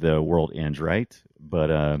where the world ends, right? But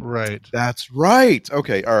Right. That's right.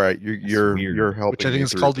 Okay, all right. You're weird. helping. Which I think me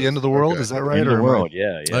is through called The this. End of the World. Okay. Is that right? End of Or the am I- world,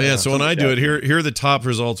 yeah. Oh yeah. So when I do it, Something here are the top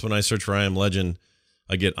results when I search for I Am Legend.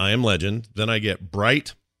 I get I Am Legend. Then I get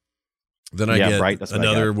Bright. Then I get Bright, that's what I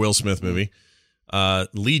another got. Will Smith movie.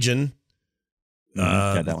 Legion.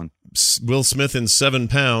 got that one. Will Smith in 7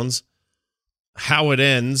 Pounds. How It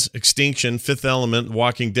Ends. Extinction. Fifth Element.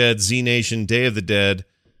 Walking Dead. Z Nation. Day of the Dead.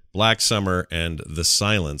 Black Summer and The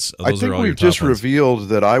Silence. I Those think are all your we've top just ones. revealed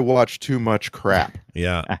that I watch too much crap.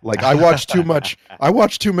 Yeah. Like I watch too much. I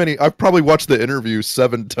watch too many. I've probably watched The Interview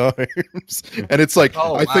 7 times, and it's like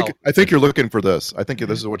Oh, I think you're looking for this. I think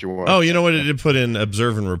this is what you want. Oh, you know what? It did put in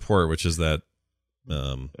Observe and Report, which is that.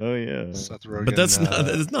 Oh yeah. Seth Rogen, But that's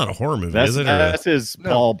not a horror movie, That's, is it? that's his No.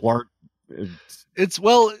 Paul Blart. It's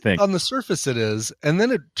well thing. on the surface it is, and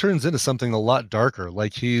then it turns into something a lot darker.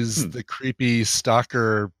 Like he's the creepy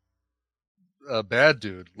stalker, bad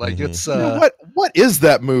dude. Like Mhm. it's What is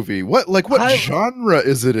that movie? What I- genre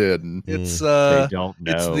is it in? it's They don't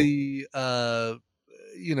know. it's the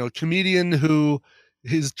comedian who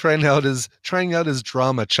is trying out his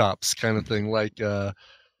drama chops kind of thing, like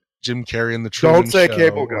Jim Carrey in the Truman Don't say Show,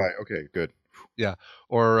 Cable or- Guy. Okay, good.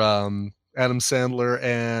 or Adam Sandler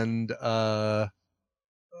and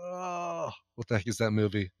what the heck is that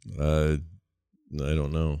movie? I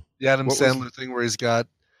don't know. The Adam What was- Sandler thing where he's got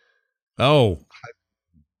Oh,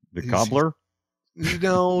 The he's- Cobbler.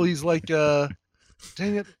 he's like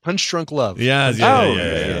dang it, Punch Drunk Love. yeah.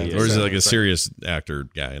 yeah. Or is it like a serious actor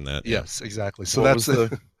guy in that? Yes, exactly. So What that's was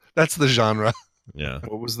that's the genre. Yeah.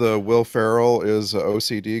 What was the Will Ferrell is a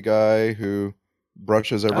OCD guy who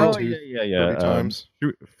brushes every Oh two yeah. 30 times.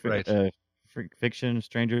 Right. Fiction,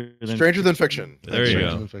 Stranger Than Stranger Than Fiction. There you Stranger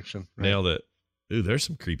go. Than Fiction. Right. Nailed it. Ooh, there's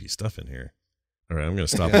some creepy stuff in here. All right, I'm going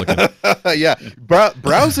to stop Yeah. looking. Yeah,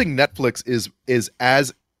 browsing Netflix is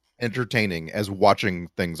as entertaining as watching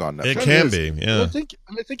things on Netflix. It It can is. be. Well, Yeah.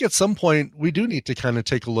 I think at some point we do need to kind of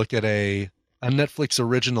take a look at a Netflix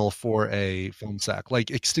original for a film sack.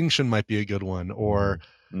 Like Extinction might be a good one, or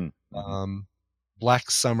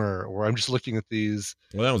Black Summer, or I'm just looking at these.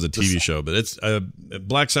 Well, that was a TV show, but it's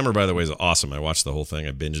Black Summer, by the way, is awesome. I watched the whole thing.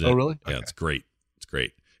 I binged it. Oh, really? Yeah, Okay. it's great. It's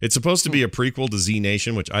great. It's supposed to be a prequel to Z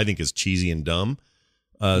Nation, which I think is cheesy and dumb.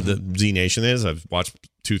 The Z Nation is. I've watched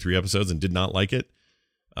 2-3 episodes and did not like it.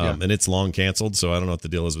 And it's long canceled, so I don't know what the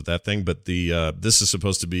deal is with that thing. But the this is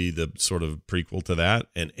supposed to be the sort of prequel to that,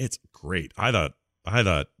 and it's great. I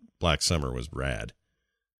thought Black Summer was rad.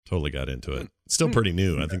 Totally got into it. It's still pretty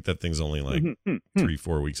new. I think that thing's only like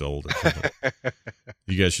 3-4 weeks old or something.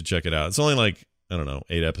 You guys should check it out. It's only like, I don't know,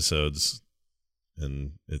 8 episodes,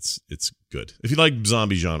 and it's good. If you like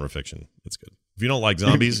zombie genre fiction, it's good. If you don't like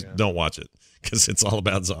zombies, don't watch it, because it's all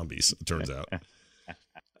about zombies, it turns out.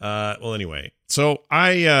 Well, anyway, so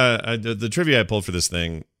the trivia I pulled for this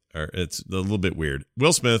thing, it's a little bit weird.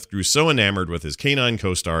 Will Smith grew so enamored with his canine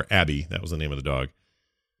co-star, Abby, that was the name of the dog,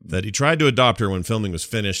 that he tried to adopt her when filming was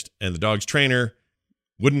finished, and the dog's trainer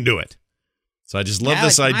wouldn't do it. So I just love Now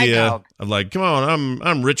this it's my idea dog. of like, come on,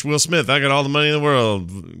 I'm rich Will Smith. I got all the money in the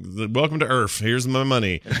world. Welcome to Earth. Here's my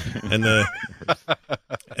money. And the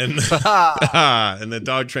and the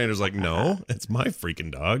dog trainer's like, no, it's my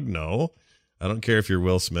freaking dog. No, I don't care if you're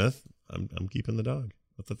Will Smith. I'm keeping the dog.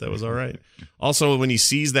 I thought that was all right. Also, when he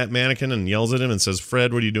sees that mannequin and yells at him and says,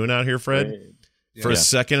 Fred, what are you doing out here, Fred? For a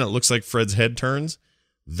second, it looks like Fred's head turns.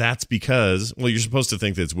 That's because, well, you're supposed to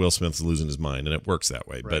think that it's Will Smith's losing his mind, and it works that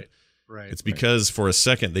way. But it's because for a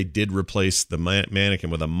second they did replace the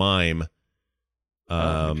mannequin with a mime,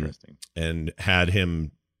 Interesting. and had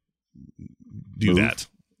him do Move? that.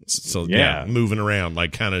 So Yeah. moving around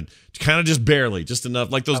like kind of just barely, just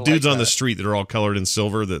enough, like those I dudes like on the that. street that are all colored in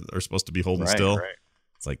silver that are supposed to be holding still. Right.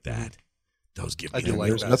 It's like that. Those give I me do the like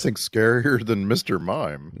There's that. nothing scarier than Mr.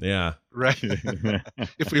 Mime. Yeah. Right.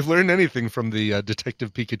 If we've learned anything from the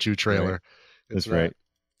Detective Pikachu trailer, it's That's right.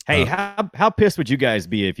 Hey, how pissed would you guys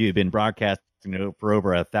be if you had been broadcasting for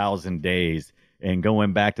over 1,000 days and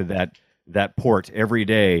going back to that port every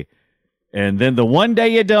day, and then the one day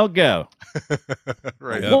you don't go,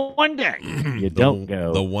 Right. Yep. one day you don't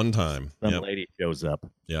go, The one time. some Yep. lady shows up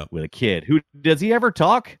Yep. with a kid. Who does he ever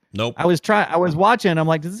talk? Nope. I was watching. I'm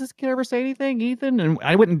like, does this kid ever say anything, Ethan? And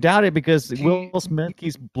I wouldn't doubt it because Will Smith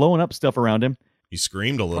keeps blowing up stuff around him. He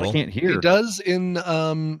screamed a I little. can't hear. He does in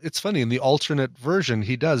it's funny in the alternate version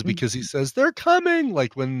he does because he says they're coming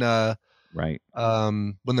like when Right.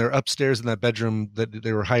 when they're upstairs in that bedroom that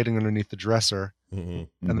they were hiding underneath the dresser Mhm.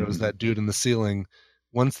 and there was that dude in the ceiling.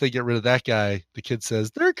 Once they get rid of that guy, the kid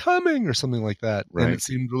says they're coming or something like that. And Right. it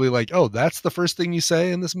seemed really like, oh, that's the first thing you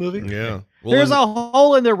say in this movie. Yeah. Well, There's and- a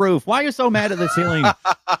hole in the roof. Why are you so mad at the ceiling?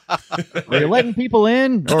 Are you letting people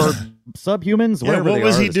in or subhumans? yeah, Whatever what they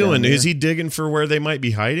was are he that's down doing? there? Is he digging for where they might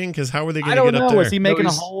be hiding? Because how are they going I to don't get up know. there? Is he making a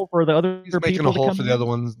he's- hole for the other He's making people a hole to come for in? the other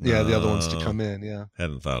ones. Yeah, the other ones to Oh. come in. Yeah.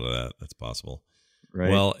 Hadn't thought of that. That's possible. Right.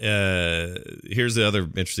 Well, here's the other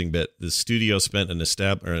interesting bit. The studio spent an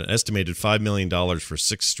estimated $5 million for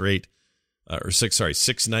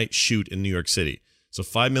 6-night shoot in New York City. So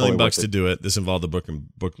 $5 million bucks to do it. This involved the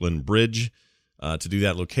Brooklyn Bridge. To do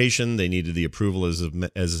that location, they needed the approval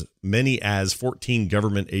as many as 14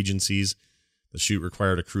 government agencies. The shoot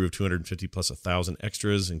required a crew of 250 plus 1,000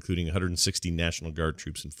 extras, including 160 National Guard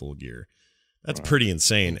troops in full gear. That's pretty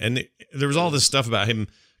insane. And there was all this stuff about him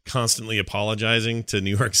constantly apologizing to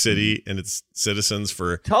New York City and its citizens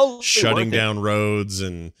for Totally shutting worth it. down roads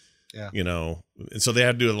and Yeah. and so they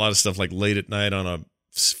had to do a lot of stuff like late at night on a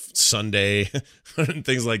Sunday and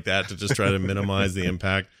things like that to just try to minimize the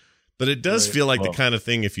impact. But it does feel like the kind of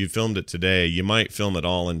thing, if you filmed it today, you might film it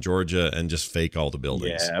all in Georgia and just fake all the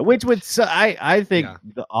buildings. Yeah, which would I think Yeah.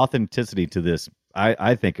 the authenticity to this,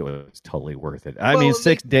 I think it was totally worth it. I Well, mean, they-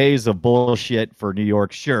 6 days of bullshit for New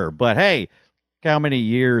York, sure, but hey, how many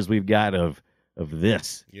years we've got of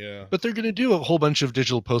this? Yeah. But they're going to do a whole bunch of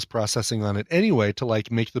digital post processing on it anyway to like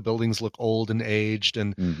make the buildings look old and aged,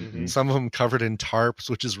 and Mhm. some of them covered in tarps,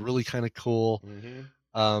 which is really kind of cool.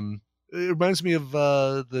 It reminds me of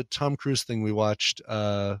the Tom Cruise thing we watched.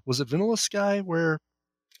 Was it Vanilla Sky? Where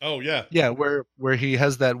Oh, yeah. where he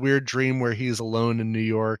has that weird dream where he's alone in New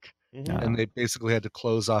York, Mhm. and they basically had to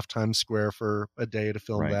close off Times Square for a day to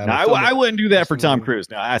film Right. that. No, or film I it wouldn't do that for Tom something. Cruise.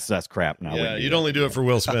 No, that's crap. No, I Yeah, wouldn't do you'd that. only do it for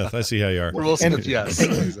Will Smith. I see how you are. For Will And- Smith, yes.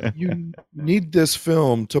 Exactly. You need this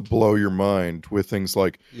film to blow your mind with things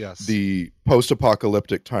like Yes. the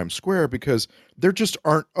post-apocalyptic Times Square, because there just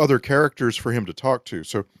aren't other characters for him to talk to.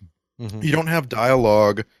 So Mhm. you don't have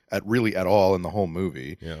dialogue at all in the whole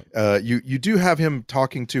movie. Yeah. You do have him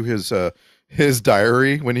talking to his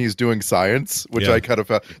diary when he's doing science, which Yeah. I kind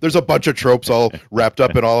of there's a bunch of tropes all wrapped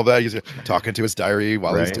up in all of that. He's talking to his diary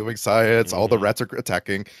while he's Right. doing science. All the rats are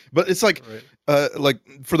attacking, but it's like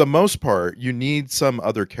for the most part, you need some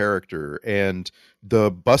other character, and the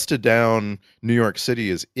busted down New York City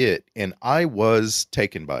is it. And I was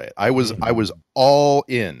taken by it. I was all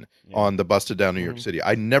in on the busted down New York City.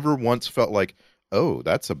 I never once felt like, oh,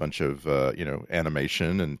 that's a bunch of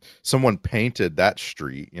animation and someone painted that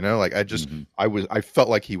street. Like I felt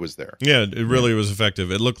like he was there. Yeah, it really was effective.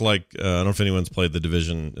 It looked like I don't know if anyone's played the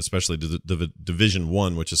Division, especially Division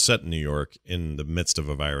 1, which is set in New York in the midst of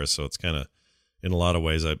a virus. So it's kind of, in a lot of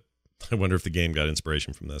ways, I wonder if the game got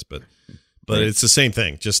inspiration from this, but it's the same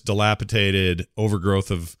thing. Just dilapidated, overgrowth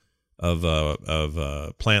of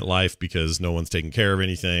plant life because no one's taking care of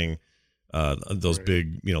anything. Those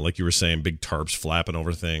big, like you were saying, big tarps flapping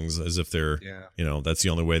over things as if they're, that's the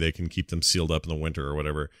only way they can keep them sealed up in the winter or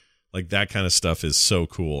whatever. Like that kind of stuff is so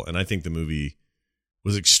cool. And I think the movie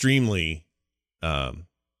was extremely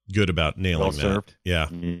good about nailing Well that. served. Yeah.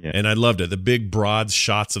 Yeah. And I loved it. The big broad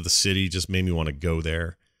shots of the city just made me want to go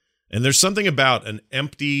there. And there's something about an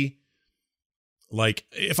empty, like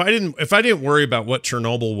if I didn't worry about what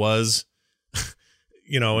Chernobyl was,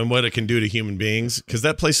 and what it can do to human beings, because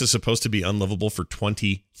that place is supposed to be unlivable for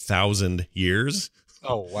 20,000 years.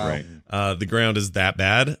 Oh wow! Right. The ground is that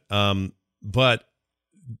bad. But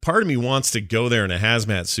part of me wants to go there in a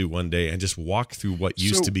hazmat suit one day and just walk through what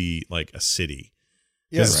used to be like a city.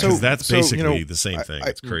 Yeah, because that's so, basically the same thing. I-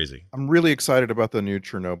 It's crazy. I'm really excited about the new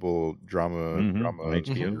Chernobyl drama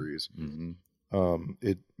HBO. series. Mhm.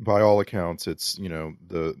 It, by all accounts, it's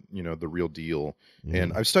the real deal.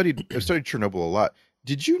 And I've studied Chernobyl a lot.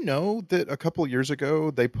 Did you know that a couple years ago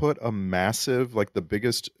they put a massive, like the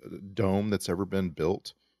biggest dome that's ever been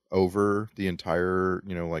built over the entire,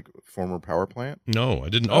 former power plant? No, I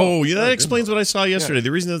didn't. Oh, yeah, that explains what I saw yesterday.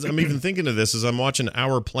 The reason that I'm even thinking of this is I'm watching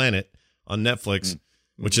Our Planet on Netflix,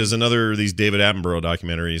 which is another of these David Attenborough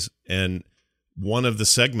documentaries, and one of the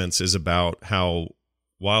segments is about how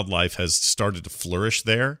wildlife has started to flourish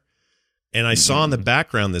there. And I saw in the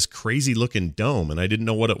background this crazy looking dome, and I didn't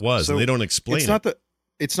know what it was, So and they don't explain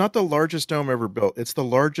It's not the largest dome ever built. It's the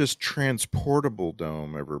largest transportable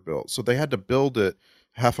dome ever built. So they had to build it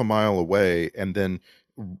half a mile away and then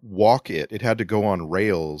walk it. It had to go on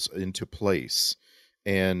rails into place.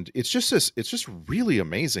 And it's just really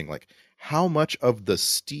amazing. Like how much of the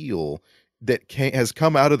steel that has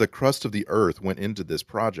come out of the crust of the earth went into this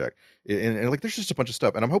project. And like, there's just a bunch of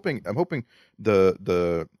stuff. And I'm hoping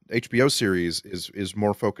the HBO series is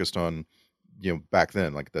more focused on, back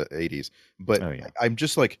then, like the 80s. But I'm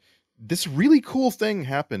just like, this really cool thing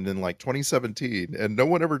happened in like 2017 and no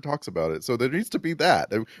one ever talks about it. So there needs to be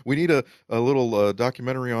that. We need a little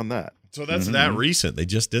documentary on that. So that's that recent. They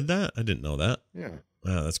just did that? I didn't know that. Yeah.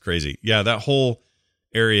 Wow, that's crazy. Yeah, that whole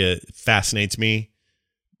area fascinates me.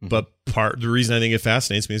 But the reason I think it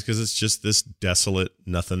fascinates me is because it's just this desolate,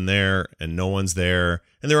 nothing there, and no one's there,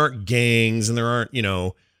 and there aren't gangs, and there aren't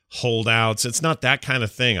holdouts. It's not that kind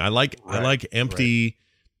of thing. I like empty.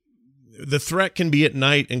 Right. The threat can be at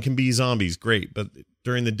night and can be zombies, great, but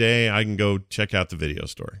during the day I can go check out the video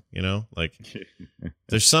store. Like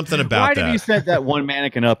there's something about Why that. Why did he set that one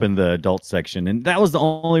mannequin up in the adult section, and that was the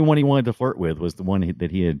only one he wanted to flirt with? Was the one that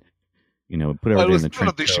he had. Put everything in the trench. I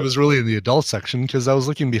don't think she was really in the adult section because I was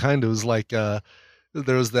looking behind. It was like there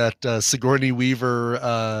was that Sigourney Weaver.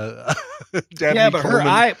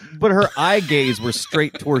 But her eye gaze were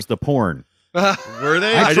straight towards the porn. Were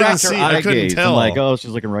they? I didn't see. I couldn't tell. I'm like,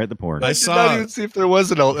 she's looking right at the porn. I did not even see if there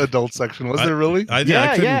was an adult section. Was there really? I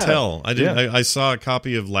couldn't tell. I did. Yeah. I saw a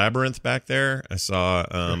copy of Labyrinth back there. I saw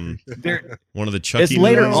one of the Chucky. It's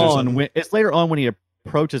later on. It's later on when he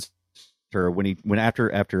approaches her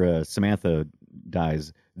after Samantha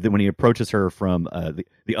dies, then when he approaches her from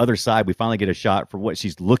the other side, we finally get a shot for what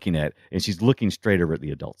she's looking at, and she's looking straight over at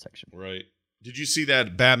the adult section. Right. Did you see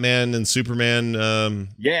that Batman and Superman?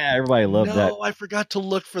 Yeah, everybody loved that. No, I forgot to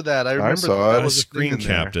look for that. I remember saw that I was screen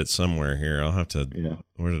capped it somewhere here. I'll have to.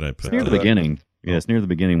 Where did I put it? Near the beginning. Yeah, it's near the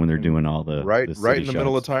beginning when they're doing all the right in the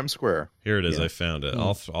middle of Times Square. Here it is. I found it.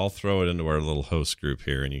 I'll throw it into our little host group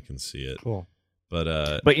here, and you can see it. Cool. But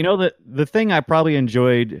the thing I probably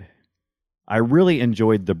enjoyed, I really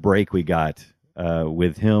enjoyed the break we got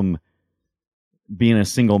with him being a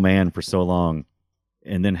single man for so long,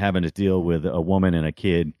 and then having to deal with a woman and a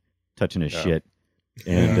kid touching his shit.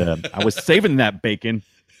 And I was saving that bacon,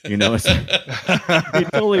 he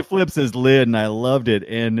totally flips his lid, and I loved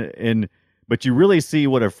it. But you really see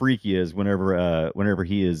what a freak he is whenever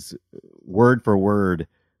he is word for word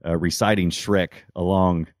reciting Shrek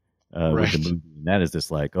along. With the movie. And that is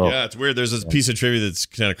just like, yeah, it's weird. There's this piece of trivia that's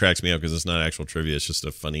kind of cracks me up because it's not actual trivia. It's just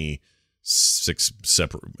a funny 6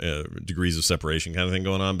 separate degrees of separation kind of thing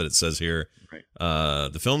going on. But it says here,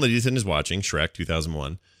 the film that Ethan is watching, Shrek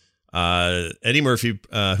 2001, Eddie Murphy,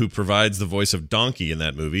 who provides the voice of Donkey in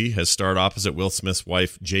that movie, has starred opposite Will Smith's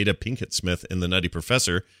wife, Jada Pinkett Smith, in The Nutty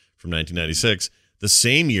Professor from 1996, the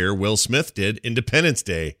same year Will Smith did Independence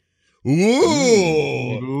Day.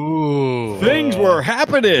 Ooh. Things were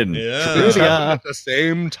happening. Yeah. At the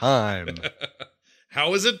same time.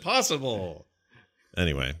 How is it possible?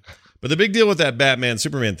 Anyway, but the big deal with that Batman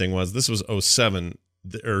Superman thing was this was 07.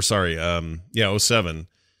 The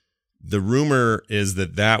rumor is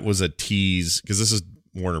that was a tease because this is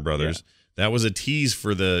Warner Brothers. Yeah. That was a tease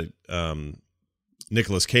for the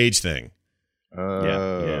Nicolas Cage thing.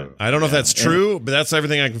 I don't know if that's true, but that's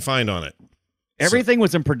everything I can find on it. Everything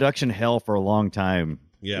was in production hell for a long time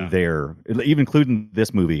there, even including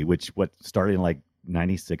this movie, which started in like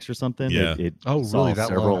 96 or something. Yeah. Really? That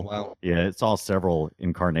long? Wow. Yeah, it saw several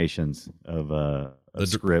incarnations of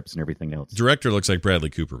scripts and everything else. Director looks like Bradley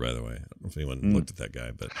Cooper, by the way. I don't know if anyone looked at that guy,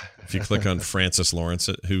 but if you click on Francis Lawrence,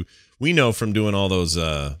 who we know from doing all those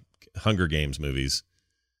Hunger Games movies,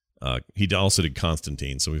 he also did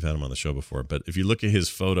Constantine, so we've had him on the show before. But if you look at his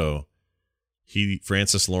photo,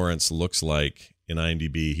 Francis Lawrence looks like, in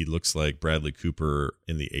IMDb, he looks like Bradley Cooper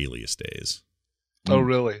in the Alias days. Oh,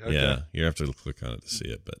 really? Okay. Yeah, you have to click on it to see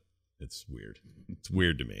it, but it's weird. It's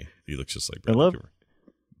weird to me. He looks just like Bradley Cooper.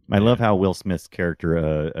 I love how Will Smith's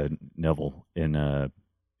character Neville in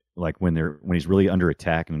like when he's really under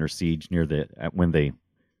attack and under siege when the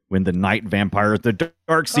night vampires, the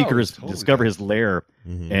dark seekers discover his lair,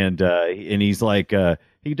 and he's like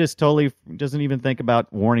he just totally doesn't even think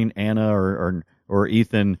about warning Anna or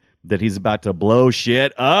Ethan that he's about to blow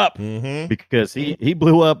shit up because he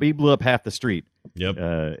blew up half the street. Yep.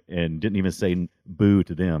 And didn't even say boo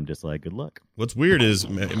to them, just like good luck. What's weird is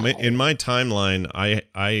in my timeline,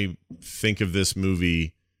 I think of this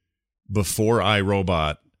movie before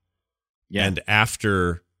iRobot and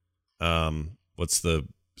after what's the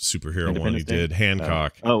superhero one he did?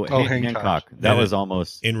 Hancock. Hancock. That was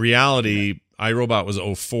almost... In reality, iRobot was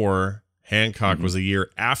 2004. Hancock was a year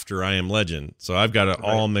after I Am Legend. So I've got it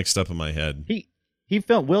all mixed up in my head.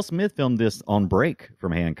 Will Smith filmed this on break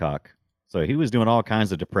from Hancock. So he was doing all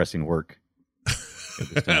kinds of depressing work.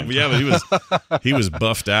 Yeah, but he was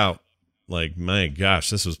buffed out like, my gosh,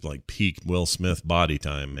 this was like peak Will Smith body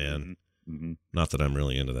time, man. Mm-hmm. Not that I'm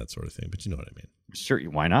really into that sort of thing, but you know what I mean. Sure,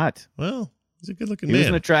 why not? Well, he's a good-looking He was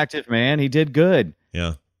an man. attractive man. He did good.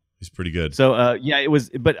 Yeah, he's pretty good. So yeah, it was,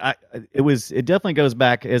 but it definitely goes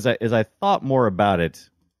back as I thought more about it.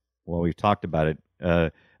 Well, we've talked about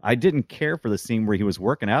it. I didn't care for the scene where he was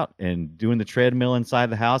working out and doing the treadmill inside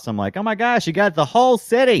the house. I'm like, oh my gosh, you got the whole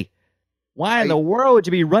city. Why in the world would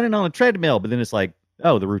you be running on a treadmill? But then it's like,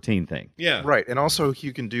 oh, the routine thing. Yeah, Right, and also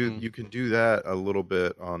you can do that a little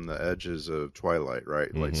bit on the edges of Twilight,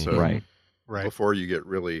 right? Like so, Right. before you get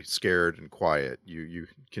really scared and quiet, you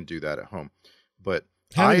can do that at home. But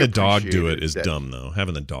having I the dog do it appreciated is that- dumb, though.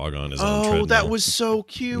 Having the dog on his own Oh, treadmill. that was so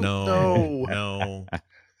cute. no. No.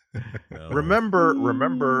 Remember,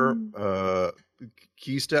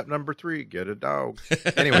 key step number 3: get a dog.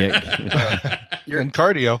 Anyway, And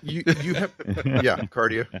cardio. you have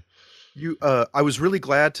cardio. I was really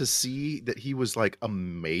glad to see that he was like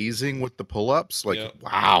amazing with the pull-ups. Like, Yep.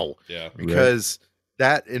 wow. Yeah. Because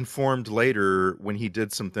that informed later when he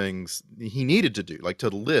did some things he needed to do, like to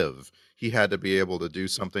live. He had to be able to do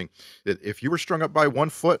something that if you were strung up by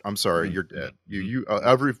one foot, I'm sorry, you're dead.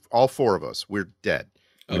 All 4 of us, we're dead.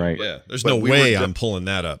 Right. Yeah. There's But no we way were I'm pulling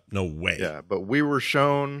that up. No way. Yeah, but we were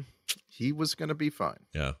shown he was going to be fine.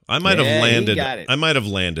 Yeah. I might have Yeah, he landed. got it. I might have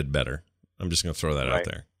landed better. I'm just going to throw that out Right.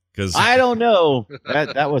 there because I don't know.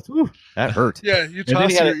 That was that hurt. Yeah, you then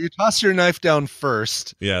he had you toss your knife down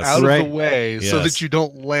first, Yes. out Right. of the way, so Yes. that you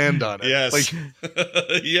don't land on it. Yes.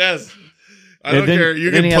 Like, yes. I And don't then- care.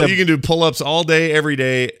 You then can he had you can do pull-ups all day, every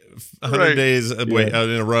day, 100 Right. days in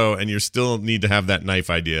a row, and you still need to have that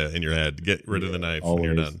knife idea in your head. Get rid of the knife when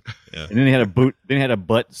you're always. done. Yeah. And then he had a boot. Then he had a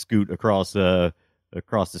butt scoot across the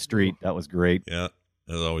street. That was great. Yeah.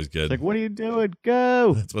 That's always good. It's like, what are you doing?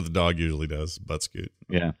 Go. That's what the dog usually does. Butt scoot.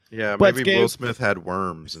 Yeah. Yeah, But maybe Gabe- Will Smith had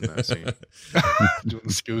worms in that scene. doing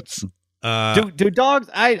the scoots. Do dogs?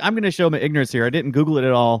 I'm going to show my ignorance here. I didn't Google it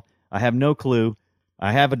at all. I have no clue.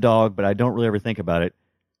 I have a dog, but I don't really ever think about it.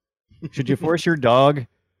 Should you force your dog?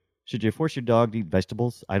 Should you force your dog to eat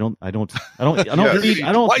vegetables? I don't Yes.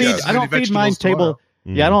 feed mine table.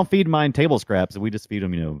 Mm. Yeah, I don't feed mine table scraps. We just feed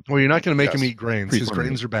them, Well, you're not going to make him Yes. eat grains because Pre-formulated.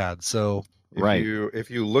 grains are bad. So Right.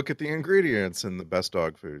 If you look at the ingredients in the best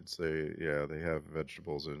dog foods, they have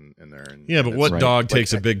vegetables in there. And, Yeah, but and what it's- Right. dog like-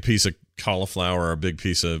 takes a big piece of cauliflower or a big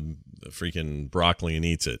piece of freaking broccoli and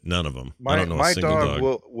eats it? None of them. I My, don't know a my single dog,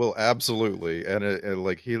 dog. will absolutely, and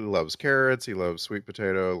like he loves carrots, he loves sweet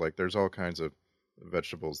potato. Like there's all kinds of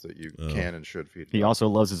vegetables that you Oh. can and should feed. He dogs. also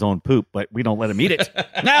loves his own poop, but we don't let him eat it.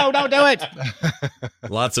 No, don't do it.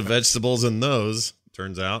 Lots of vegetables in those,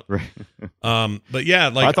 turns out. Right. But yeah,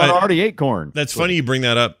 like I thought I already ate corn. that's funny you bring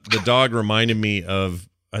that up. The dog reminded me of,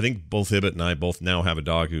 I think both Hibbett and I both now have a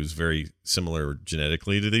dog who's very similar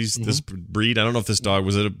genetically to this breed. I don't know if this dog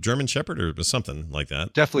was it a German Shepherd or it was something like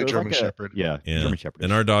that. definitely It was German like a- Shepherd. Yeah, Yeah. German Shepherd.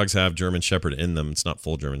 And our dogs have German Shepherd in them. It's not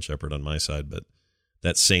full German Shepherd on my side, but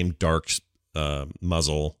that same dark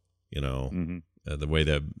muzzle, Mhm. the way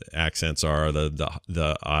the accents are,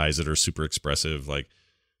 the eyes that are super expressive. Like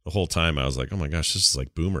the whole time I was like, oh my gosh, this is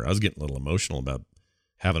like Boomer. I was getting a little emotional about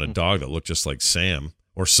having a dog that looked just like Sam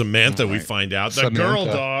or Samantha. We find out the girl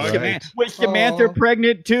Samantha, dog. right. Was Samantha Aw.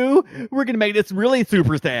 pregnant too? We're gonna make this really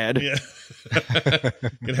super sad. Yeah.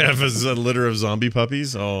 Gonna have a litter of zombie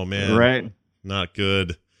puppies. Oh man. Right? Not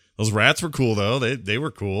good. Those rats were cool though. They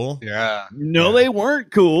were cool. Yeah. No, they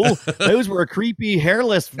weren't cool. Those were a creepy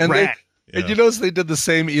hairless And rat. And you notice they did the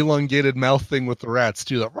same elongated mouth thing with the rats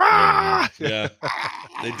too. Like, rah! Yeah.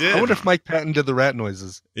 They did. I wonder if Mike Patton did the rat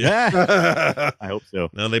noises. Yeah. I hope so.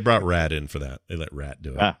 No, they brought Rat in for that. They let Rat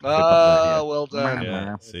do it. Ah, Ah, well done.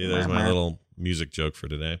 Yeah. See, there's my little music joke for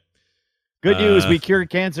today. Good news, Uh, we cured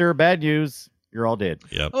cancer. Bad news, you're all dead.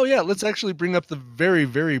 Yep. Oh yeah, let's actually bring up the very,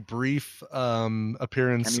 very brief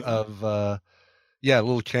appearance Cameo. of a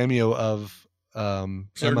little cameo of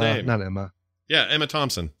What's her Emma, name? not Emma. Yeah, Emma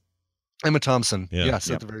Thompson. Emma Thompson. Yeah. Yes,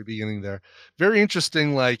 Yep. at the very beginning there. Very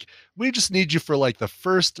interesting. Like, we just need you for like the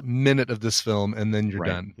first minute of this film, and then you're Right.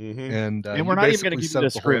 done. Mm-hmm. And And we're not even going to give you the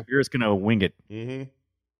script. You're just going to wing it. Mm-hmm.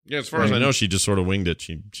 Yeah, as far as I know, she just sort of winged it.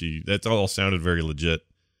 She that all sounded very legit,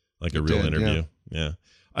 like a It real did, interview. Yeah.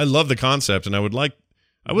 I love the concept, and I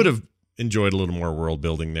would have enjoyed a little more world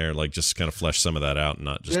building there, like just kind of flesh some of that out and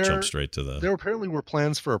not just There- jump straight to the. There apparently were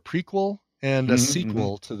plans for a prequel and a Mhm,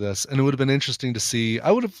 sequel to this, and it would have been interesting to see. I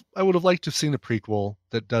would have liked to have seen a prequel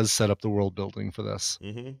that does set up the world building for this.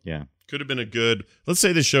 Mm-hmm. Yeah. Could have been a good. Let's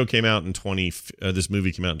say this show came out in this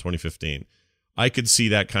movie came out in 2015. I could see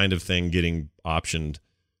that kind of thing getting optioned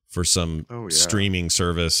for some Oh, yeah. streaming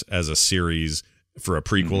service as a series for a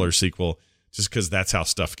prequel or sequel. just because that's how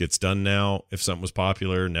stuff gets done now. If something was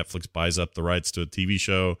popular, Netflix buys up the rights to a TV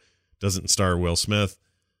show, doesn't star Will Smith,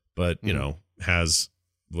 but you know, has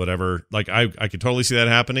whatever. Like I could totally see that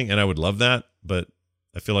happening, and I would love that. But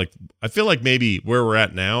I feel like maybe where we're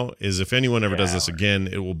at now is if anyone ever does this again,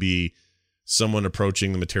 it will be someone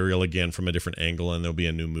approaching the material again from a different angle, and there'll be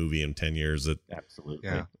a new movie in 10 years that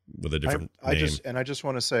with a different name. I just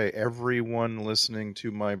want to say, everyone listening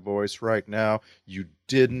to my voice right now, you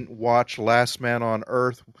didn't watch Last Man on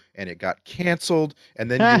Earth, and it got canceled,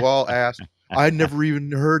 and then you all asked, I never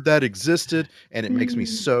even heard that existed, and it makes me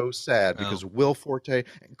so sad because Will Forte,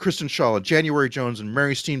 Kristen Shaw, and January Jones, and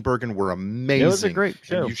Mary Steenburgen were amazing. It was a great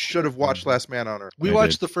show. And you should have watched Last Man on Earth. We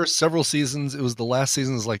watched the first several seasons. It was the last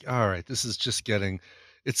season. Is like, all right, this is just getting.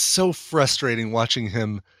 It's so frustrating watching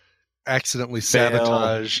him accidentally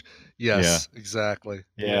sabotage. Yes, exactly.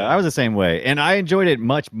 Yeah, I was the same way, and I enjoyed it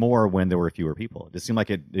much more when there were fewer people. It just seemed like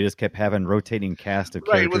it just kept having rotating cast of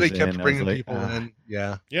characters. Right, when they kept in. bringing people in.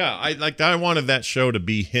 Yeah, I wanted that show to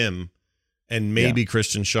be him and maybe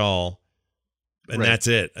Christian Shaw, and that's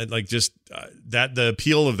it. Like just that the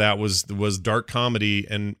appeal of that was dark comedy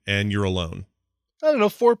and you're alone. I don't know,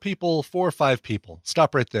 4 or 5 people.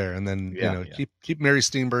 Stop right there, and then keep Mary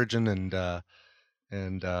Steenburgen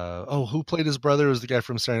and who played his brother? Was the guy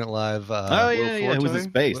from Saturday Night Live? It was his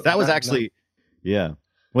face. That was actually,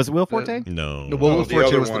 Was it Will Forte? No, Will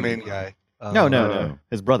Forte was the main guy. No,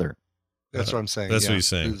 his brother. That's what I'm saying. That's what he's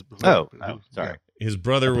saying. Sorry. His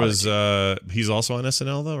brother was. He's also on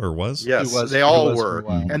SNL though, or was? Yes, they all were.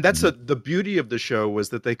 And that's the beauty of the show was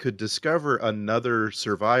that they could discover another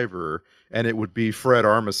survivor, and it would be Fred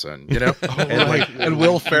Armisen. You know, and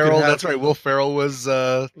Will Ferrell. That's right. Will Ferrell was.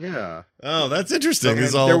 Oh, that's interesting.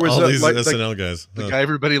 So, all these SNL guys. The guy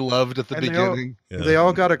everybody loved at the beginning. They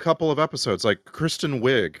all got a couple of episodes. Like Kristen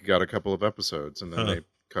Wiig got a couple of episodes, and then they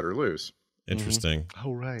cut her loose. Interesting.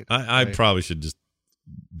 Oh, right. I probably should just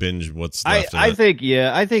binge what's left. I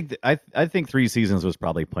think 3 seasons was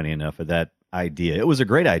probably plenty enough of that idea. It was a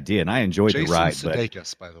great idea, and I enjoyed the ride. Jason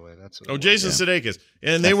Sudeikis, by the way. That's Jason Sudeikis,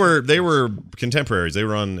 and they were contemporaries. They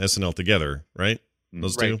were on SNL together, right?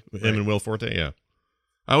 Those two, him and Will Forte. Yeah,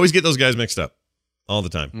 I always get those guys mixed up all the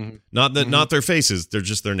time. Not their faces; they're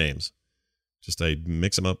just their names. Just I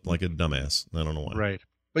mix them up like a dumbass. I don't know why. Right.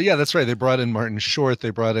 But yeah, that's right. They brought in Martin Short. They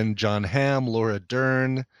brought in John Hamm, Laura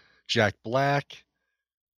Dern, Jack Black,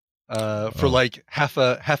 for like half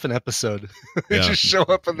an episode. They just show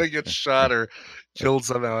up and they get shot or killed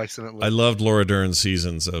somehow accidentally. I loved Laura Dern's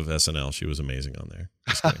seasons of SNL. She was amazing on there.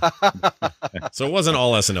 So it wasn't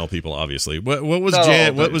all SNL people, obviously. What was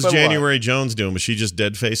January Jones doing? Was she just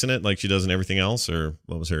dead facing it like she does in everything else, or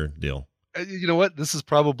what was her deal? You know what? This is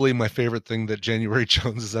probably my favorite thing that January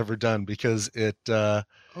Jones has ever done because it.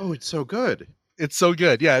 It's so good. It's so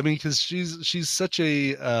good. Yeah, I mean, because she's such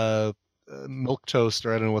a milk toast,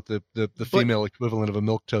 or I don't know what the female equivalent of a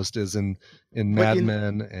milk toast is in Mad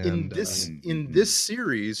Men. And in this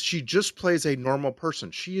series, she just plays a normal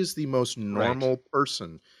person. She is the most normal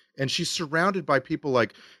person, and she's surrounded by people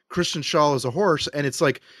like Kristen Shaw as a horse, and it's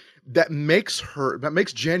like. That makes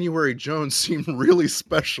January Jones seem really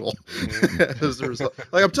special as a result.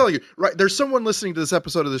 Like I'm telling you, right? There's someone listening to this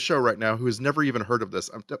episode of the show right now who has never even heard of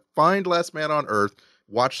this. Find Last Man on Earth,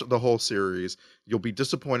 watch the whole series. You'll be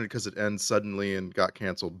disappointed because it ends suddenly and got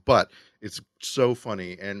canceled, but it's so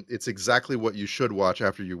funny and it's exactly what you should watch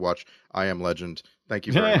after you watch I Am Legend. Thank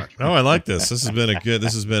you very much. Oh, I like this. This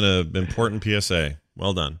has been an important PSA.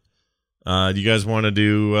 Well done. Do you guys want to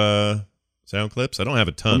do? Sound clips? I don't have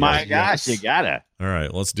a ton. Oh my gosh, you gotta. All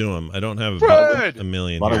right, let's do them. I don't have a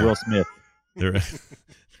million. A lot of Will Smith. There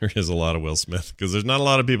is a lot of Will Smith because there's not a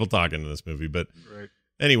lot of people talking in this movie. But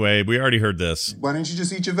anyway, we already heard this. Why didn't you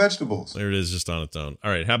just eat your vegetables? There it is, just on its own.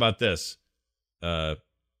 All right, how about this?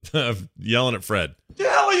 Yelling at Fred. What the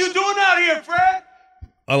hell are you doing out here, Fred?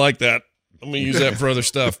 I like that. I'm gonna use that for other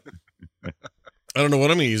stuff. I don't know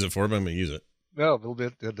what I'm gonna use it for, but I'm gonna use it. No, they'll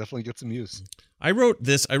definitely get some use. I wrote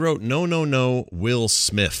no, Will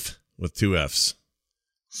Smith with 2 F's.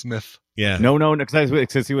 Smith. Yeah. No,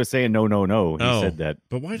 because he was saying no. He said that.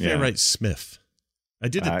 But why did I write Smith? I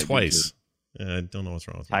did it twice. I don't know what's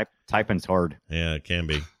wrong with Typing's hard. Yeah, it can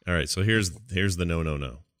be. All right, so here's the no. No!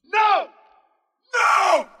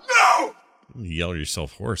 You yell at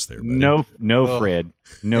yourself hoarse there, buddy. No, Fred.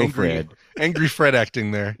 No, Fred. Angry Fred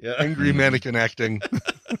acting there. Yeah. Angry mannequin acting.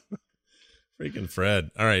 Freaking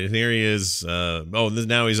Fred. All right, and here he is.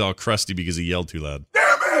 Now he's all crusty because he yelled too loud.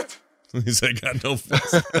 Damn it! He's like, got no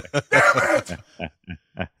voice. Damn it!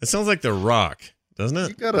 It sounds like The Rock, doesn't it?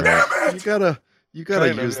 You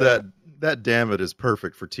gotta use that. That damn it is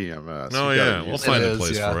perfect for TMS. Oh, yeah. We'll find a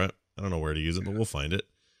place for it. I don't know where to use it, but we'll find it.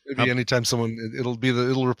 Maybe anytime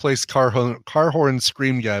it'll replace car horn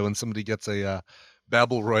scream guy when somebody gets a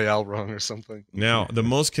Babel Royale wrong or something. Now, the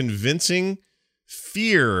most convincing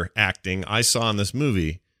fear acting I saw in this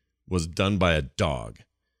movie was done by a dog,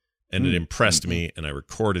 and it impressed me, and I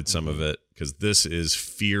recorded some of it because this is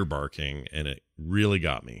fear barking, and it really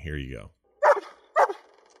got me. Here you go.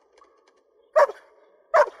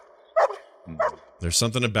 There's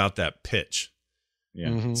something about that pitch.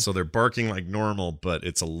 Yeah. So they're barking like normal, but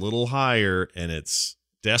it's a little higher, and it's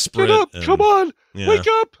desperate. Get up! Come on! Yeah. Wake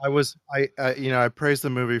up! I praised the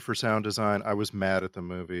movie for sound design. I was mad at the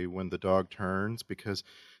movie when the dog turns because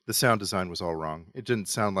the sound design was all wrong. It didn't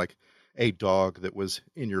sound like a dog that was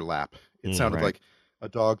in your lap. It sounded like a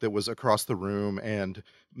dog that was across the room and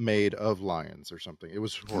made of lions or something. It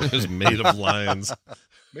was horrible. It was made of lions.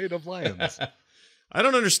 Made of lions. I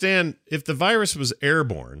don't understand. If the virus was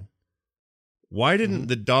airborne, why didn't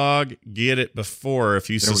the dog get it before if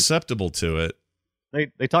he's susceptible to it?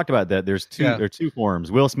 They talked about that. There are two forms.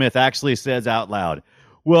 Will Smith actually says out loud,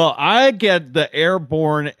 "Well, I get the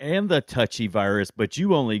airborne and the touchy virus, but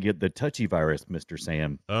you only get the touchy virus, Mr.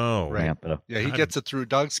 Sam." Oh, right. Yeah, he gets it through.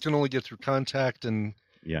 Dogs can only get through contact and.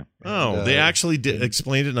 Yeah. Oh, they actually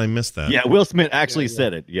explained it, and I missed that. Yeah, Will Smith actually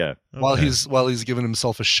said it. Yeah. Okay. While he's giving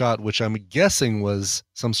himself a shot, which I'm guessing was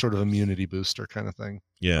some sort of immunity booster kind of thing.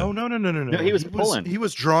 Yeah. Oh no! He was pulling. He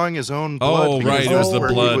was drawing his own blood. Oh, right. It was the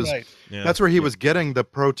blood. Yeah. That's where he was getting the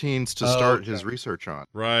proteins to start his research on.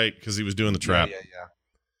 Right, because he was doing the trap. Yeah.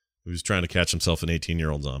 He was trying to catch himself an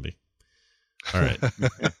 18-year-old zombie. All right.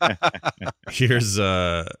 Here's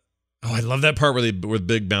I love that part where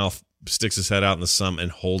Big Mouth sticks his head out in the sun and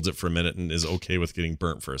holds it for a minute and is okay with getting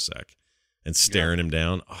burnt for a sec and staring him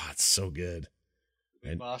down. Oh, it's so good.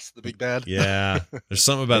 Big boss, the big bad. Yeah. There's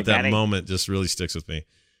something about that daddy. moment just really sticks with me.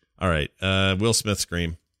 All right. Will Smith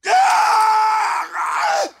scream. A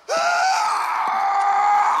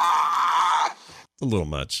little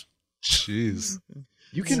much. Jeez.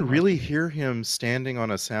 You can really hear him standing on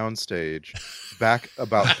a soundstage back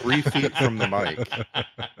about 3 feet from the mic.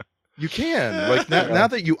 You can. Like now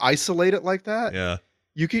that you isolate it like that, Yeah.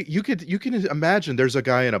 you can imagine there's a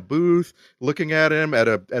guy in a booth looking at him at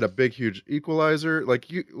a big huge equalizer.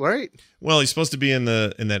 Right? Well, he's supposed to be in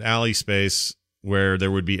that alley space where there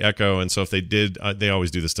would be echo, and so if they did, they always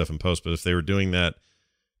do this stuff in post. But if they were doing that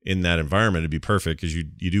in that environment, it'd be perfect because you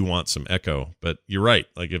do want some echo. But you're right.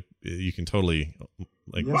 Like if you can totally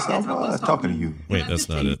like. Yes, I was talking to you. Wait, that's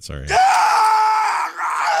not it. Sorry.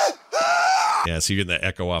 Yeah, so you're getting the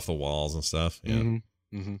echo off the walls and stuff. Yeah,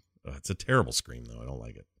 it's a terrible scream though. I don't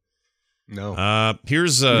like it. No.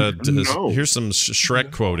 Here's some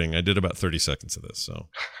Shrek quoting. I did about 30 seconds of this, so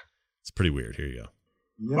it's pretty weird. Here you go.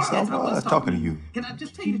 Yes, I was talking to you. Can I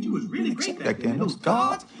just tell you that you was really great Back then, those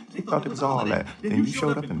gods, they thought it was all that. Then you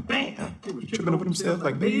showed up and bam, they were tripping over themselves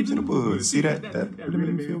like babes in the woods. See that? That really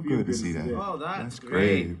made me feel good to see that. Oh, That's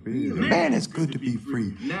great. Man, it's good to be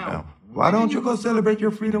free. Now, why don't you go celebrate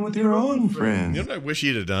your freedom with your own friends? You know what I wish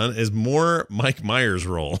he'd have done is more Mike Myers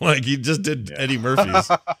role. Like he just did Eddie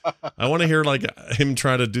Murphy's. I want to hear like him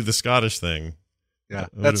try to do the Scottish thing. Yeah,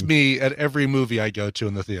 that's me at every movie I go to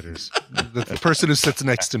in the theaters. the person who sits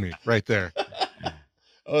next to me, right there.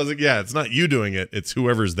 I was like, yeah, it's not you doing it; it's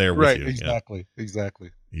whoever's there with you. Exactly.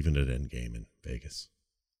 Even at Endgame in Vegas,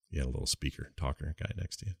 you had a little speaker talker guy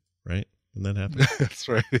next to you, right? Didn't that happen? That's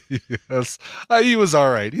right. Yes, he was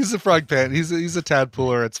all right. He's a frog pant. He's a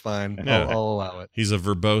tadpooler. It's fine. Yeah. I'll allow it. He's a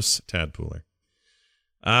verbose tadpooler.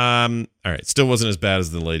 All right. Still wasn't as bad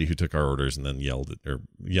as the lady who took our orders and then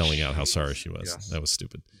yelling out how sorry she was. Yes. That was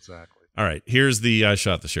stupid. Exactly. All right. Here's the I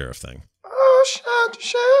shot the sheriff thing. I shot the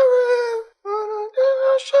sheriff.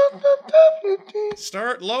 I shot the deputy.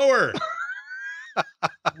 Start lower.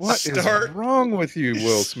 What is wrong with you,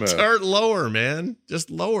 Will Smith? Start lower, man. Just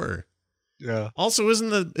lower. Yeah. Also, isn't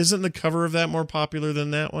the cover of that more popular than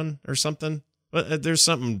that one or something? There's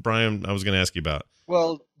something, Brian, I was going to ask you about.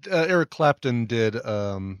 Well, Eric Clapton did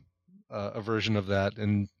a version of that,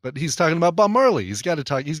 but he's talking about Bob Marley. He's got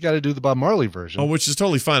to do the Bob Marley version. Oh, which is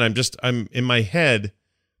totally fine. I'm in my head.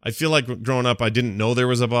 I feel like growing up, I didn't know there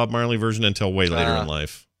was a Bob Marley version until way later in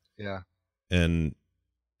life. Yeah. And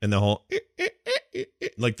the whole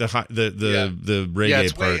like the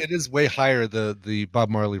reggae part. It is way higher. The Bob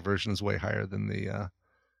Marley version is way higher than the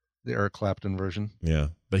Eric Clapton version. Yeah,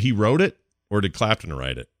 but he wrote it, or did Clapton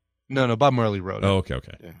write it? No, Bob Marley wrote it. Oh, okay.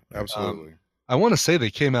 Yeah, absolutely. I want to say they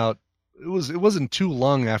came out. It wasn't too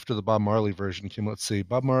long after the Bob Marley version came. Let's see.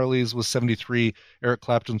 Bob Marley's was 73. Eric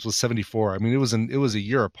Clapton's was 74. I mean, it was a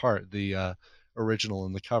year apart, the original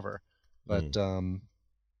and the cover. But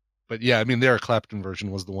But yeah, I mean, the Eric Clapton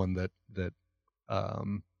version was the one that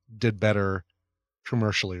did better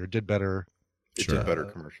commercially, or did better. It did better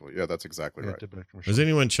commercially. Yeah, that's exactly right. Did better Has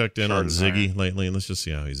anyone checked in on Charted Ziggy higher. lately? And let's just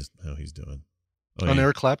see how he's doing. Oh, On he-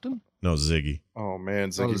 Eric Clapton? No, Ziggy. Oh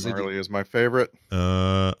man, Ziggy Ziggy. Marley is my favorite.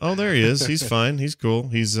 Oh, there he is. He's fine. He's cool.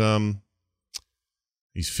 He's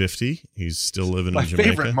 50. He's still living My in Jamaica.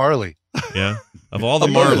 favorite Marley. Yeah, of all the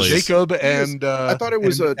Among Marleys. Jacob and I thought it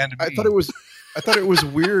was and I me. thought it was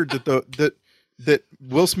weird that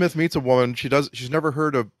Will Smith meets a woman. She's never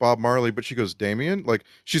heard of Bob Marley, but she goes, Damien? Like,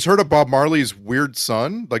 she's heard of Bob Marley's weird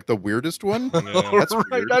son, like the weirdest one. That's right,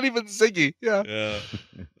 weird. not even Ziggy. Yeah. Yeah,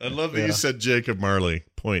 I love that you said Jacob Marley.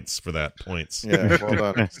 Points for that. Points. Yeah,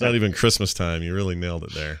 well done. It's not even Christmas time. You really nailed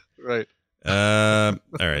it there. Right. All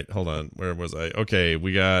right, hold on. Where was I? Okay,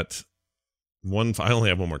 we got one. I only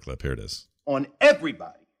have one more clip. Here it is. On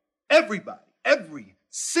everybody, every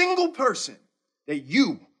single person that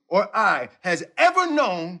you or I has ever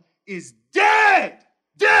known is dead.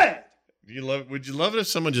 Would you love it if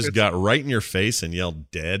someone just got right in your face and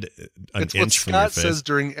yelled "dead" an It's what inch from your Scott face? says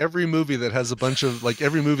during every movie that has a bunch of, like,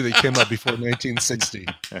 every movie that came out before 1960.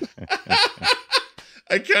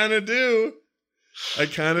 I kind of do.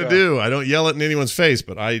 Do. I don't yell it in anyone's face,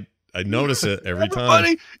 but I notice it every time.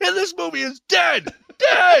 Everybody in this movie is dead.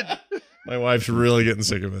 Dead. My wife's really getting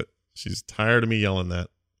sick of it. She's tired of me yelling that.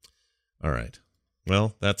 All right.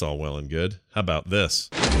 Well, that's all well and good. How about this?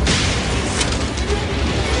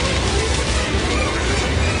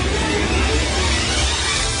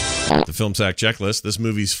 The Film Sack checklist. This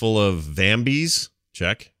movie's full of Vambies.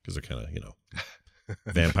 Check. Because they're kind of,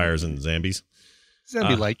 vampires and zombies.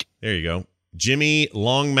 Zombie-like. There you go. Jimmy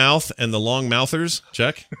Longmouth and the Longmouthers.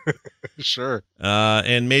 Check. Sure.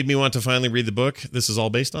 And made me want to finally read the book this is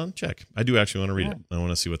all based on. Check. I do actually want to read it. I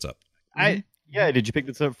want to see what's up. Did you pick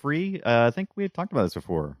this up free? I think we had talked about this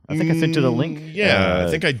before. I think I sent you the link. Yeah, I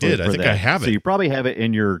think I did. I think I have it. So you probably have it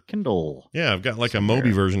in your Kindle. Yeah, I've got like a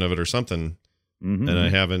Moby version of it or something. Mm-hmm. And I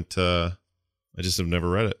haven't, I just have never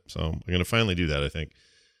read it. So I'm going to finally do that, I think.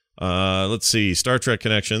 Let's see. Star Trek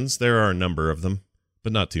connections. There are a number of them,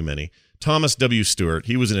 but not too many. Thomas W. Stewart.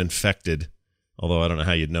 He was an infected, although I don't know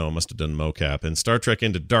how you'd know. Must have done mocap. In Star Trek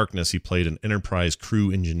Into Darkness, he played an Enterprise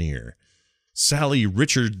crew engineer. Sally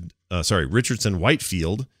Richardson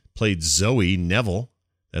Whitefield played Zoe Neville.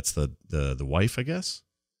 That's the wife, I guess.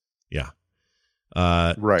 Yeah.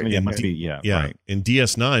 Right. Yeah, might be, yeah. Right. In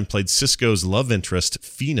DS9, played Cisco's love interest,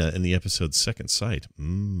 Fina, in the episode Second Sight.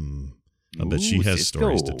 I bet she has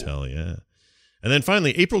stories to tell, yeah. And then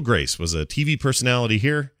finally, April Grace was a TV personality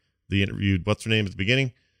here. The interviewed, what's her name at the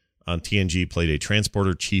beginning? On TNG, played a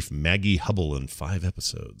transporter chief, Maggie Hubble, in 5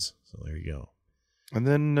 episodes. So there you go. And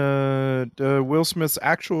then Will Smith's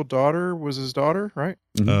actual daughter was his daughter, right?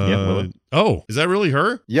 Oh, is that really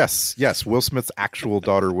her? Yes. Will Smith's actual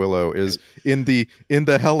daughter Willow is in the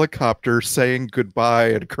helicopter saying goodbye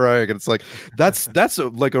and crying, and it's like that's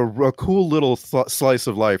a cool little slice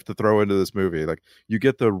of life to throw into this movie. Like, you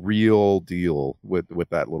get the real deal with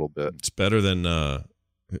that little bit. It's better than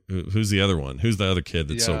who's the other one? Who's the other kid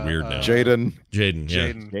that's so weird now? Jaden.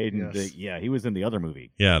 Jaden. Yes. He was in the other movie.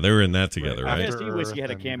 Yeah, they were in that together, right? I guess he wish he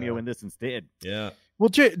had a cameo in this instead. Yeah. Well,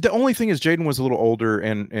 the only thing is Jaden was a little older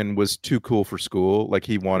and was too cool for school. Like,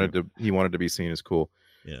 he wanted to be seen as cool.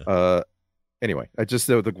 Yeah. Anyway, I just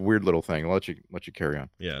the weird little thing. I'll let you carry on.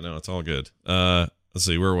 Yeah, no, it's all good. Let's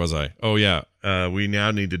see, where was I? Oh yeah. We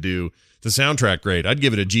now need to do the soundtrack grade. I'd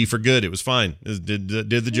give it a G for good. It was fine. It did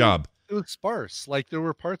the job. It was sparse. Like, there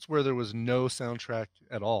were parts where there was no soundtrack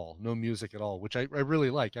at all, no music at all, which I really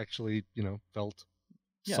like. Actually, felt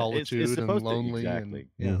solitude it's and lonely. Exactly.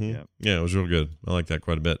 Yeah, it was real good. I like that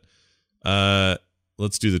quite a bit.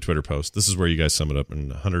 Let's do the Twitter post. This is where you guys sum it up in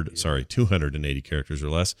 280 characters or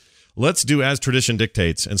less. Let's do as tradition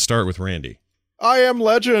dictates and start with Randy. I am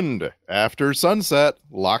legend. After sunset,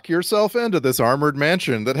 lock yourself into this armored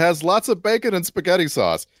mansion that has lots of bacon and spaghetti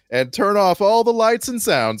sauce, and turn off all the lights and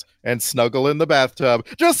sounds and snuggle in the bathtub,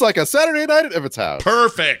 just like a Saturday night at Ibbot's house.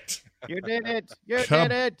 Perfect. You did it. You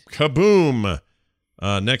did it. Kaboom.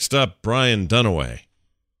 Next up, Brian Dunaway.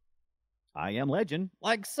 I am legend.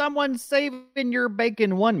 Like someone saving your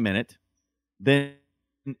bacon 1 minute, then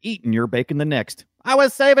eating your bacon the next. I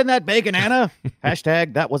was saving that bacon, Anna.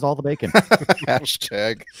 Hashtag that was all the bacon.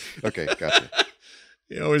 Hashtag. Okay, gotcha.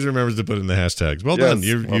 He always remembers to put in the hashtags. Well Yes, done.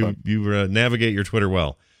 You navigate your Twitter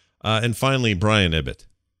well. And finally, Brian Ibbott.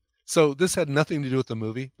 So this had nothing to do with the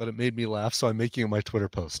movie, but it made me laugh, so I'm making it my Twitter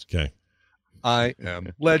post. Okay. I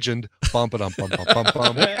am legend. Bum bum bum bum bum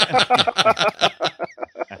bum.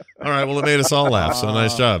 All right. Well, it made us all laugh. So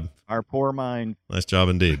nice job. Our poor mind. Nice job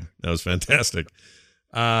indeed. That was fantastic.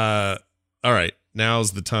 All right.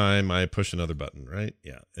 Now's the time I push another button, right?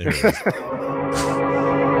 Yeah. There it is.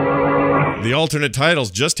 The alternate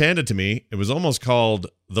titles just handed to me. It was almost called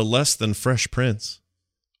The Less Than Fresh Prince.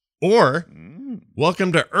 Or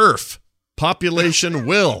Welcome to Earth. Population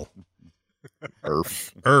Will.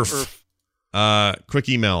 Earth. Quick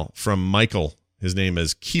email from Michael. His name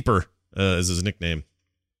is Keeper, is his nickname.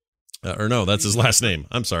 Or no, that's his last name.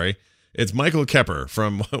 I'm sorry. It's Michael Kepper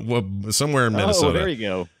from somewhere in Minnesota. Oh, there you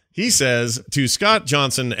go. He says, to Scott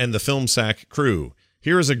Johnson and the Film Sack crew,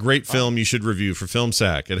 here is a great film you should review for Film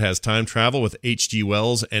Sack. It has time travel with H.G.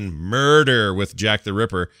 Wells and murder with Jack the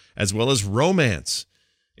Ripper, as well as romance.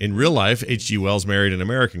 In real life, H.G. Wells married an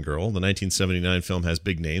American girl. The 1979 film has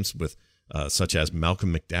big names with such as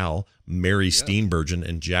Malcolm McDowell, Mary Steenburgen,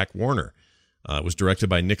 and Jack Warner. It was directed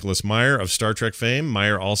by Nicholas Meyer of Star Trek fame.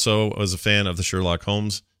 Meyer also was a fan of the Sherlock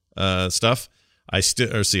Holmes stuff. I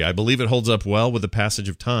believe it holds up well with the passage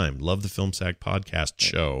of time. Love the Film Sack podcast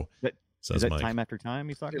show. Is that Time After Time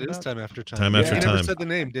he's talking about? It is Time After Time. Time After He Time. never said the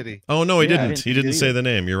name, did he? Oh, no, he didn't. He didn't say the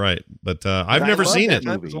name. You're right. But I've never seen it.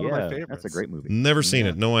 It's one of my favorites. That's a great movie. Never seen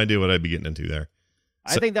it. No idea what I'd be getting into there.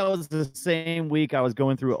 I think that was the same week I was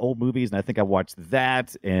going through old movies, and I think I watched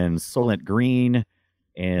that and Soylent Green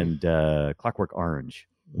and Clockwork Orange.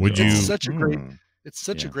 Would you? It's such a great. It's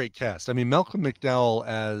such a great cast. I mean, Malcolm McDowell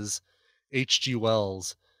as H.G.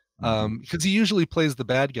 Wells, because he usually plays the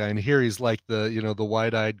bad guy, and here he's like the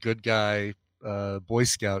wide-eyed good guy, Boy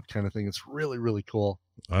Scout kind of thing. It's really, really cool.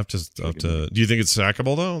 I have to. Do you think it's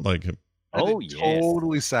sackable though? Like,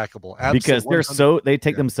 totally sackable. Because they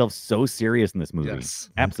take themselves so serious in this movie.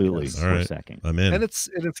 Yes. Absolutely. Yes. All right. Sacking. I'm in. And it's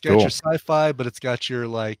got your sci-fi, but it's got your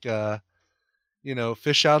like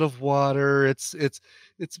fish out of water. It's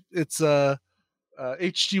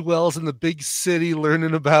H.G. Wells in the big city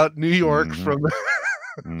learning about New York from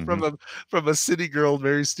from a city girl,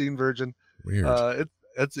 Mary Steenburgen. Weird.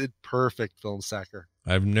 It's a perfect film sacker.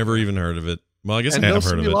 I've never even heard of it. Well, I guess And I no have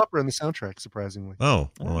heard of Cyndi it. Lauper in the soundtrack, surprisingly. Oh,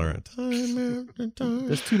 well, all right. Time after time.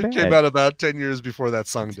 That's too bad. Came out about 10 years before that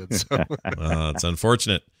song did. So. It's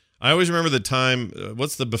unfortunate. I always remember the time.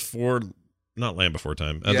 What's the before? Not Land Before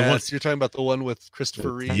Time. Yes, The one, you're talking about the one with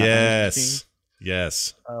Christopher Reeve. yes.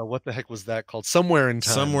 Yes. What the heck was that called? Somewhere in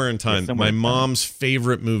Time. Somewhere in Time. Somewhere My in Time. mom's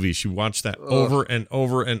favorite movie. She watched that over and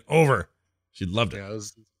over and over. She loved it. Yeah,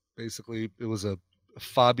 it was a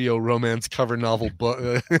Fabio romance cover novel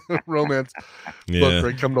book, romance book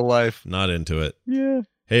right come to life. Not into it. Yeah.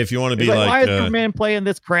 Hey, if you want to be It's like, why is Superman playing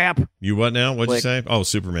this crap? you what now? What'd you Like- say? Oh,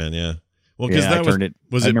 Superman. Yeah. Well, because Yeah, I that turned it.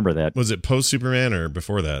 was I it. remember that. Was it post Superman or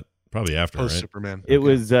before that? Probably after, Post right? Superman. It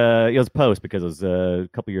was post because it was a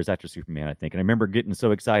couple years after Superman, I think. And I remember getting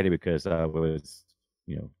so excited because I was,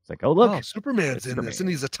 it's like, oh look, Superman's in Superman. this, and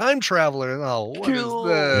he's a time traveler. And what is Cool.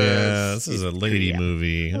 this? Yeah, this is a lady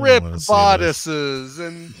movie. I don't Ripped wanna see this. bodices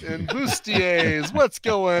and bustiers. What's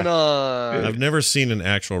going on? I've never seen an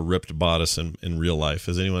actual ripped bodice in real life.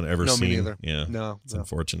 Has anyone ever No, me seen? neither. Yeah, No, it's no.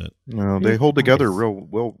 unfortunate. No, they hold together real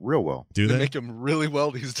well. Do They they? make them really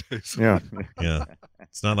well these days. Yeah. Yeah,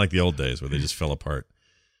 it's not like the old days where they just fell apart.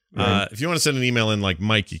 If you want to send an email in like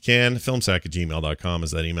Mike, you can. filmsack@gmail.com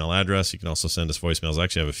is that email address. You can also send us voicemails. I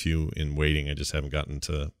actually have a few in waiting. I just haven't gotten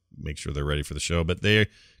to make sure they're ready for the show. But they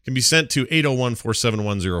can be sent to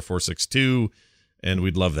 801-471-0462, and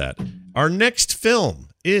we'd love that. Our next film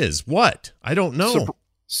is what? I don't know.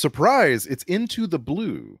 Surprise! It's Into the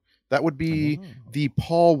Blue. That would be the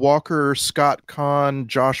Paul Walker, Scott Conn,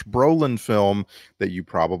 Josh Brolin film that you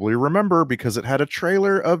probably remember because it had a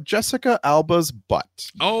trailer of Jessica Alba's butt.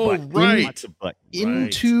 Oh, right.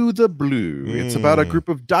 Into the Blue. It's about a group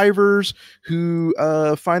of divers who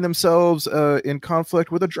find themselves in conflict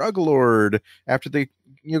with a drug lord after they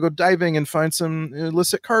go diving and find some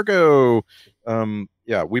illicit cargo.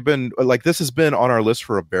 Yeah, we've been this has been on our list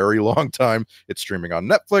for a very long time. It's streaming on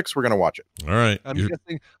Netflix. We're gonna watch it. All right. I'm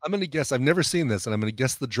going to guess. I've never seen this, and I'm going to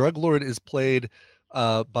guess the drug lord is played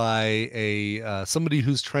by a somebody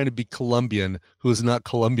who's trying to be Colombian who is not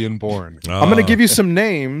Colombian born. I'm going to give you some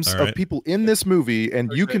names All right. of people in this movie,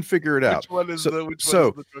 and you can figure it out. Which one is the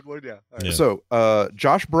drug lord? Yeah. All right. So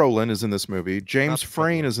Josh Brolin is in this movie. James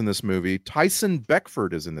Frain is in this movie. Tyson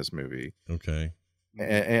Beckford is in this movie. Okay.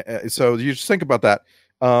 So you just think about that.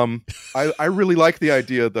 I really like the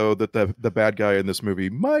idea though that the bad guy in this movie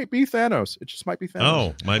might be Thanos. It just might be Thanos.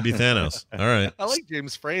 Oh, might be Thanos. All right. I like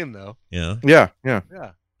James Frain though. Yeah. Yeah.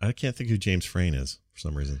 I can't think who James Frain is for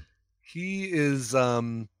some reason. He is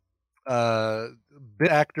bit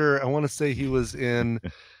actor. I want to say he was in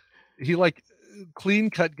like clean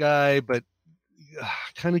cut guy, but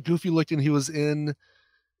kind of goofy looking. He was in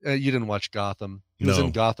you didn't watch Gotham. He was No.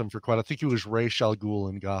 in Gotham for quite. I think he was Ra's al Ghul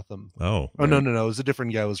in Gotham. Oh, no, it was a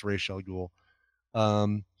different guy. It was Ra's al Ghul.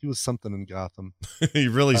 He was something in Gotham.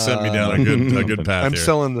 you really sent me down a good path. I'm here.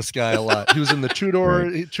 selling this guy a lot. He was in the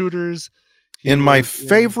Tudors. In my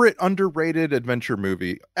favorite underrated adventure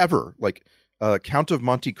movie ever, like Count of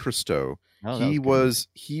Monte Cristo, he was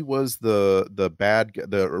the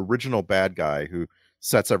original bad guy who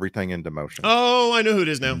sets everything into motion. Oh, I know who it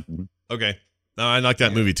is now. Okay, no, I like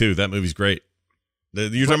that movie too. That movie's great.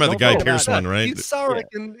 You're talking about the Guy Pearce one, right? He's Sarek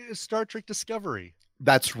in Star Trek Discovery.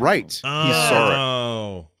 That's right. He's Sarek.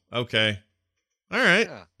 Oh, okay. All right.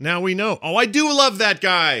 Yeah. Now we know. Oh, I do love that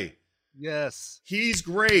guy. Yes. He's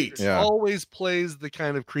great. He always plays the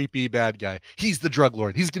kind of creepy bad guy. He's the drug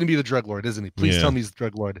lord. He's going to be the drug lord, isn't he? Please tell me he's the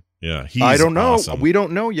drug lord. Yeah. He's I don't know. awesome. We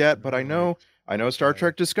don't know yet, but I know Star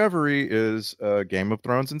Trek Discovery is Game of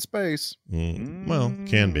Thrones in space. Well,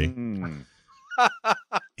 can be.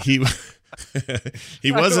 He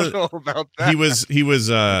wasn't. I don't know about that. He was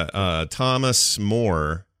Thomas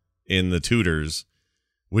More in the Tudors,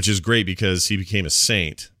 which is great because he became a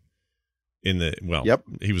saint. He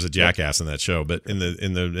was a jackass in that show, but in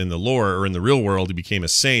the lore or in the real world, he became a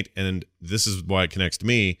saint, and this is why it connects to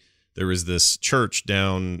me. There was this church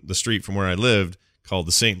down the street from where I lived called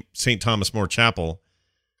the St. Thomas More Chapel,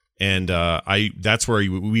 and that's where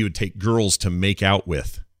we would take girls to make out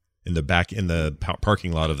with in the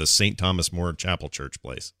parking lot of the St. Thomas More Chapel church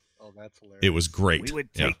place. Oh, that's hilarious! It was great. We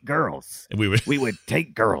would take girls. We would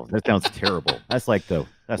take girls. That sounds terrible. That's like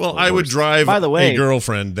I would drive By the way, a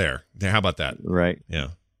girlfriend there. How about that? Right. Yeah.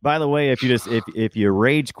 By the way, if you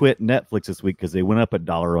rage quit Netflix this week because they went up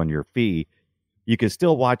 $1 on your fee, you can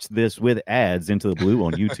still watch this with ads Into the Blue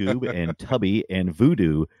on YouTube and Tubi and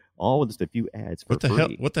Vudu, all with just a few ads for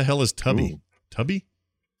free. What the hell is Tubi? Ooh. Tubi?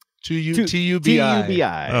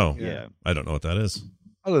 TUBI. Oh, yeah. I don't know what that is.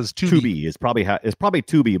 Oh, it's Tubi is probably it's probably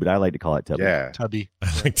Tubi, but I like to call it Tubi. Yeah, Tubby.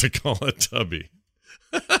 I like to call it Tubby.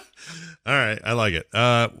 All right, I like it.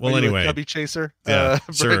 Are you Anyway, a Tubby chaser. Yeah,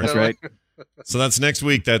 sure. That's right. So that's next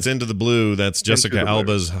week. That's Into the Blue. That's Jessica the Blue.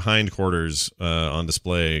 Alba's hindquarters on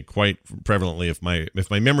display quite prevalently, if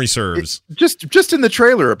my memory serves. Just in the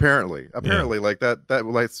trailer, apparently, like that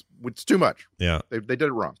it's too much. Yeah, they did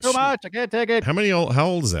it wrong. Too much. I can't take it. How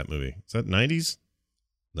old is that movie? Is that 90s?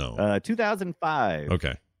 No. 2005.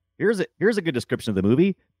 Okay. Here's a good description of the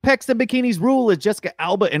movie. Pecs and Bikinis rule as Jessica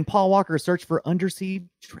Alba and Paul Walker search for undersea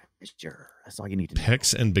treasure. That's all you need to know.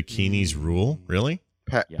 Pecs and Bikinis rule? Really?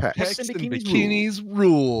 Pecs and bikinis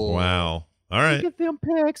rule. Wow. All right. Look at them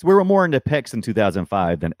pecs. We were more into pecs in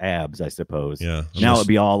 2005 than abs, I suppose. Yeah. Now it'd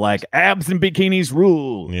be all like abs and bikinis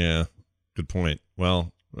rule. Yeah. Good point.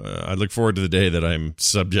 Well, I look forward to the day that I'm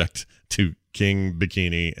subject to King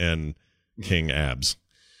Bikini and King Abs.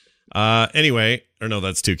 Anyway, or no,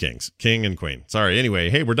 that's two kings, king and queen. Sorry. Anyway,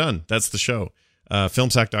 hey, we're done. That's the show.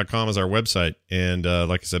 Filmsack.com is our website. And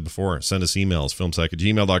like I said before, send us emails,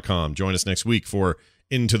 filmsack@gmail.com. Join us next week for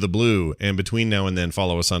Into the Blue. And between now and then,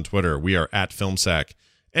 follow us on Twitter. We are at Filmsack.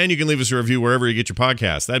 And you can leave us a review wherever you get your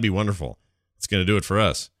podcasts. That'd be wonderful. It's going to do it for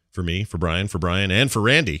us. For me, for Brian, and for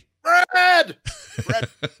Randy.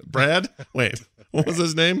 Brad? Wait, what was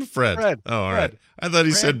his name? Fred. Oh, all right. I thought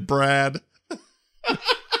he said Brad.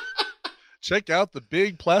 Check out the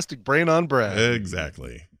big plastic brain on Brad.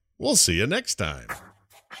 Exactly. We'll see you next time.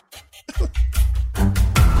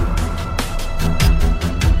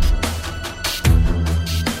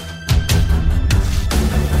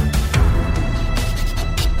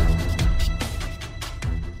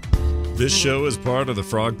 This show is part of the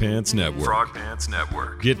Frog Pants Network. Frog Pants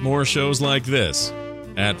Network. Get more shows like this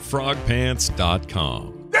at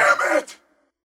frogpants.com.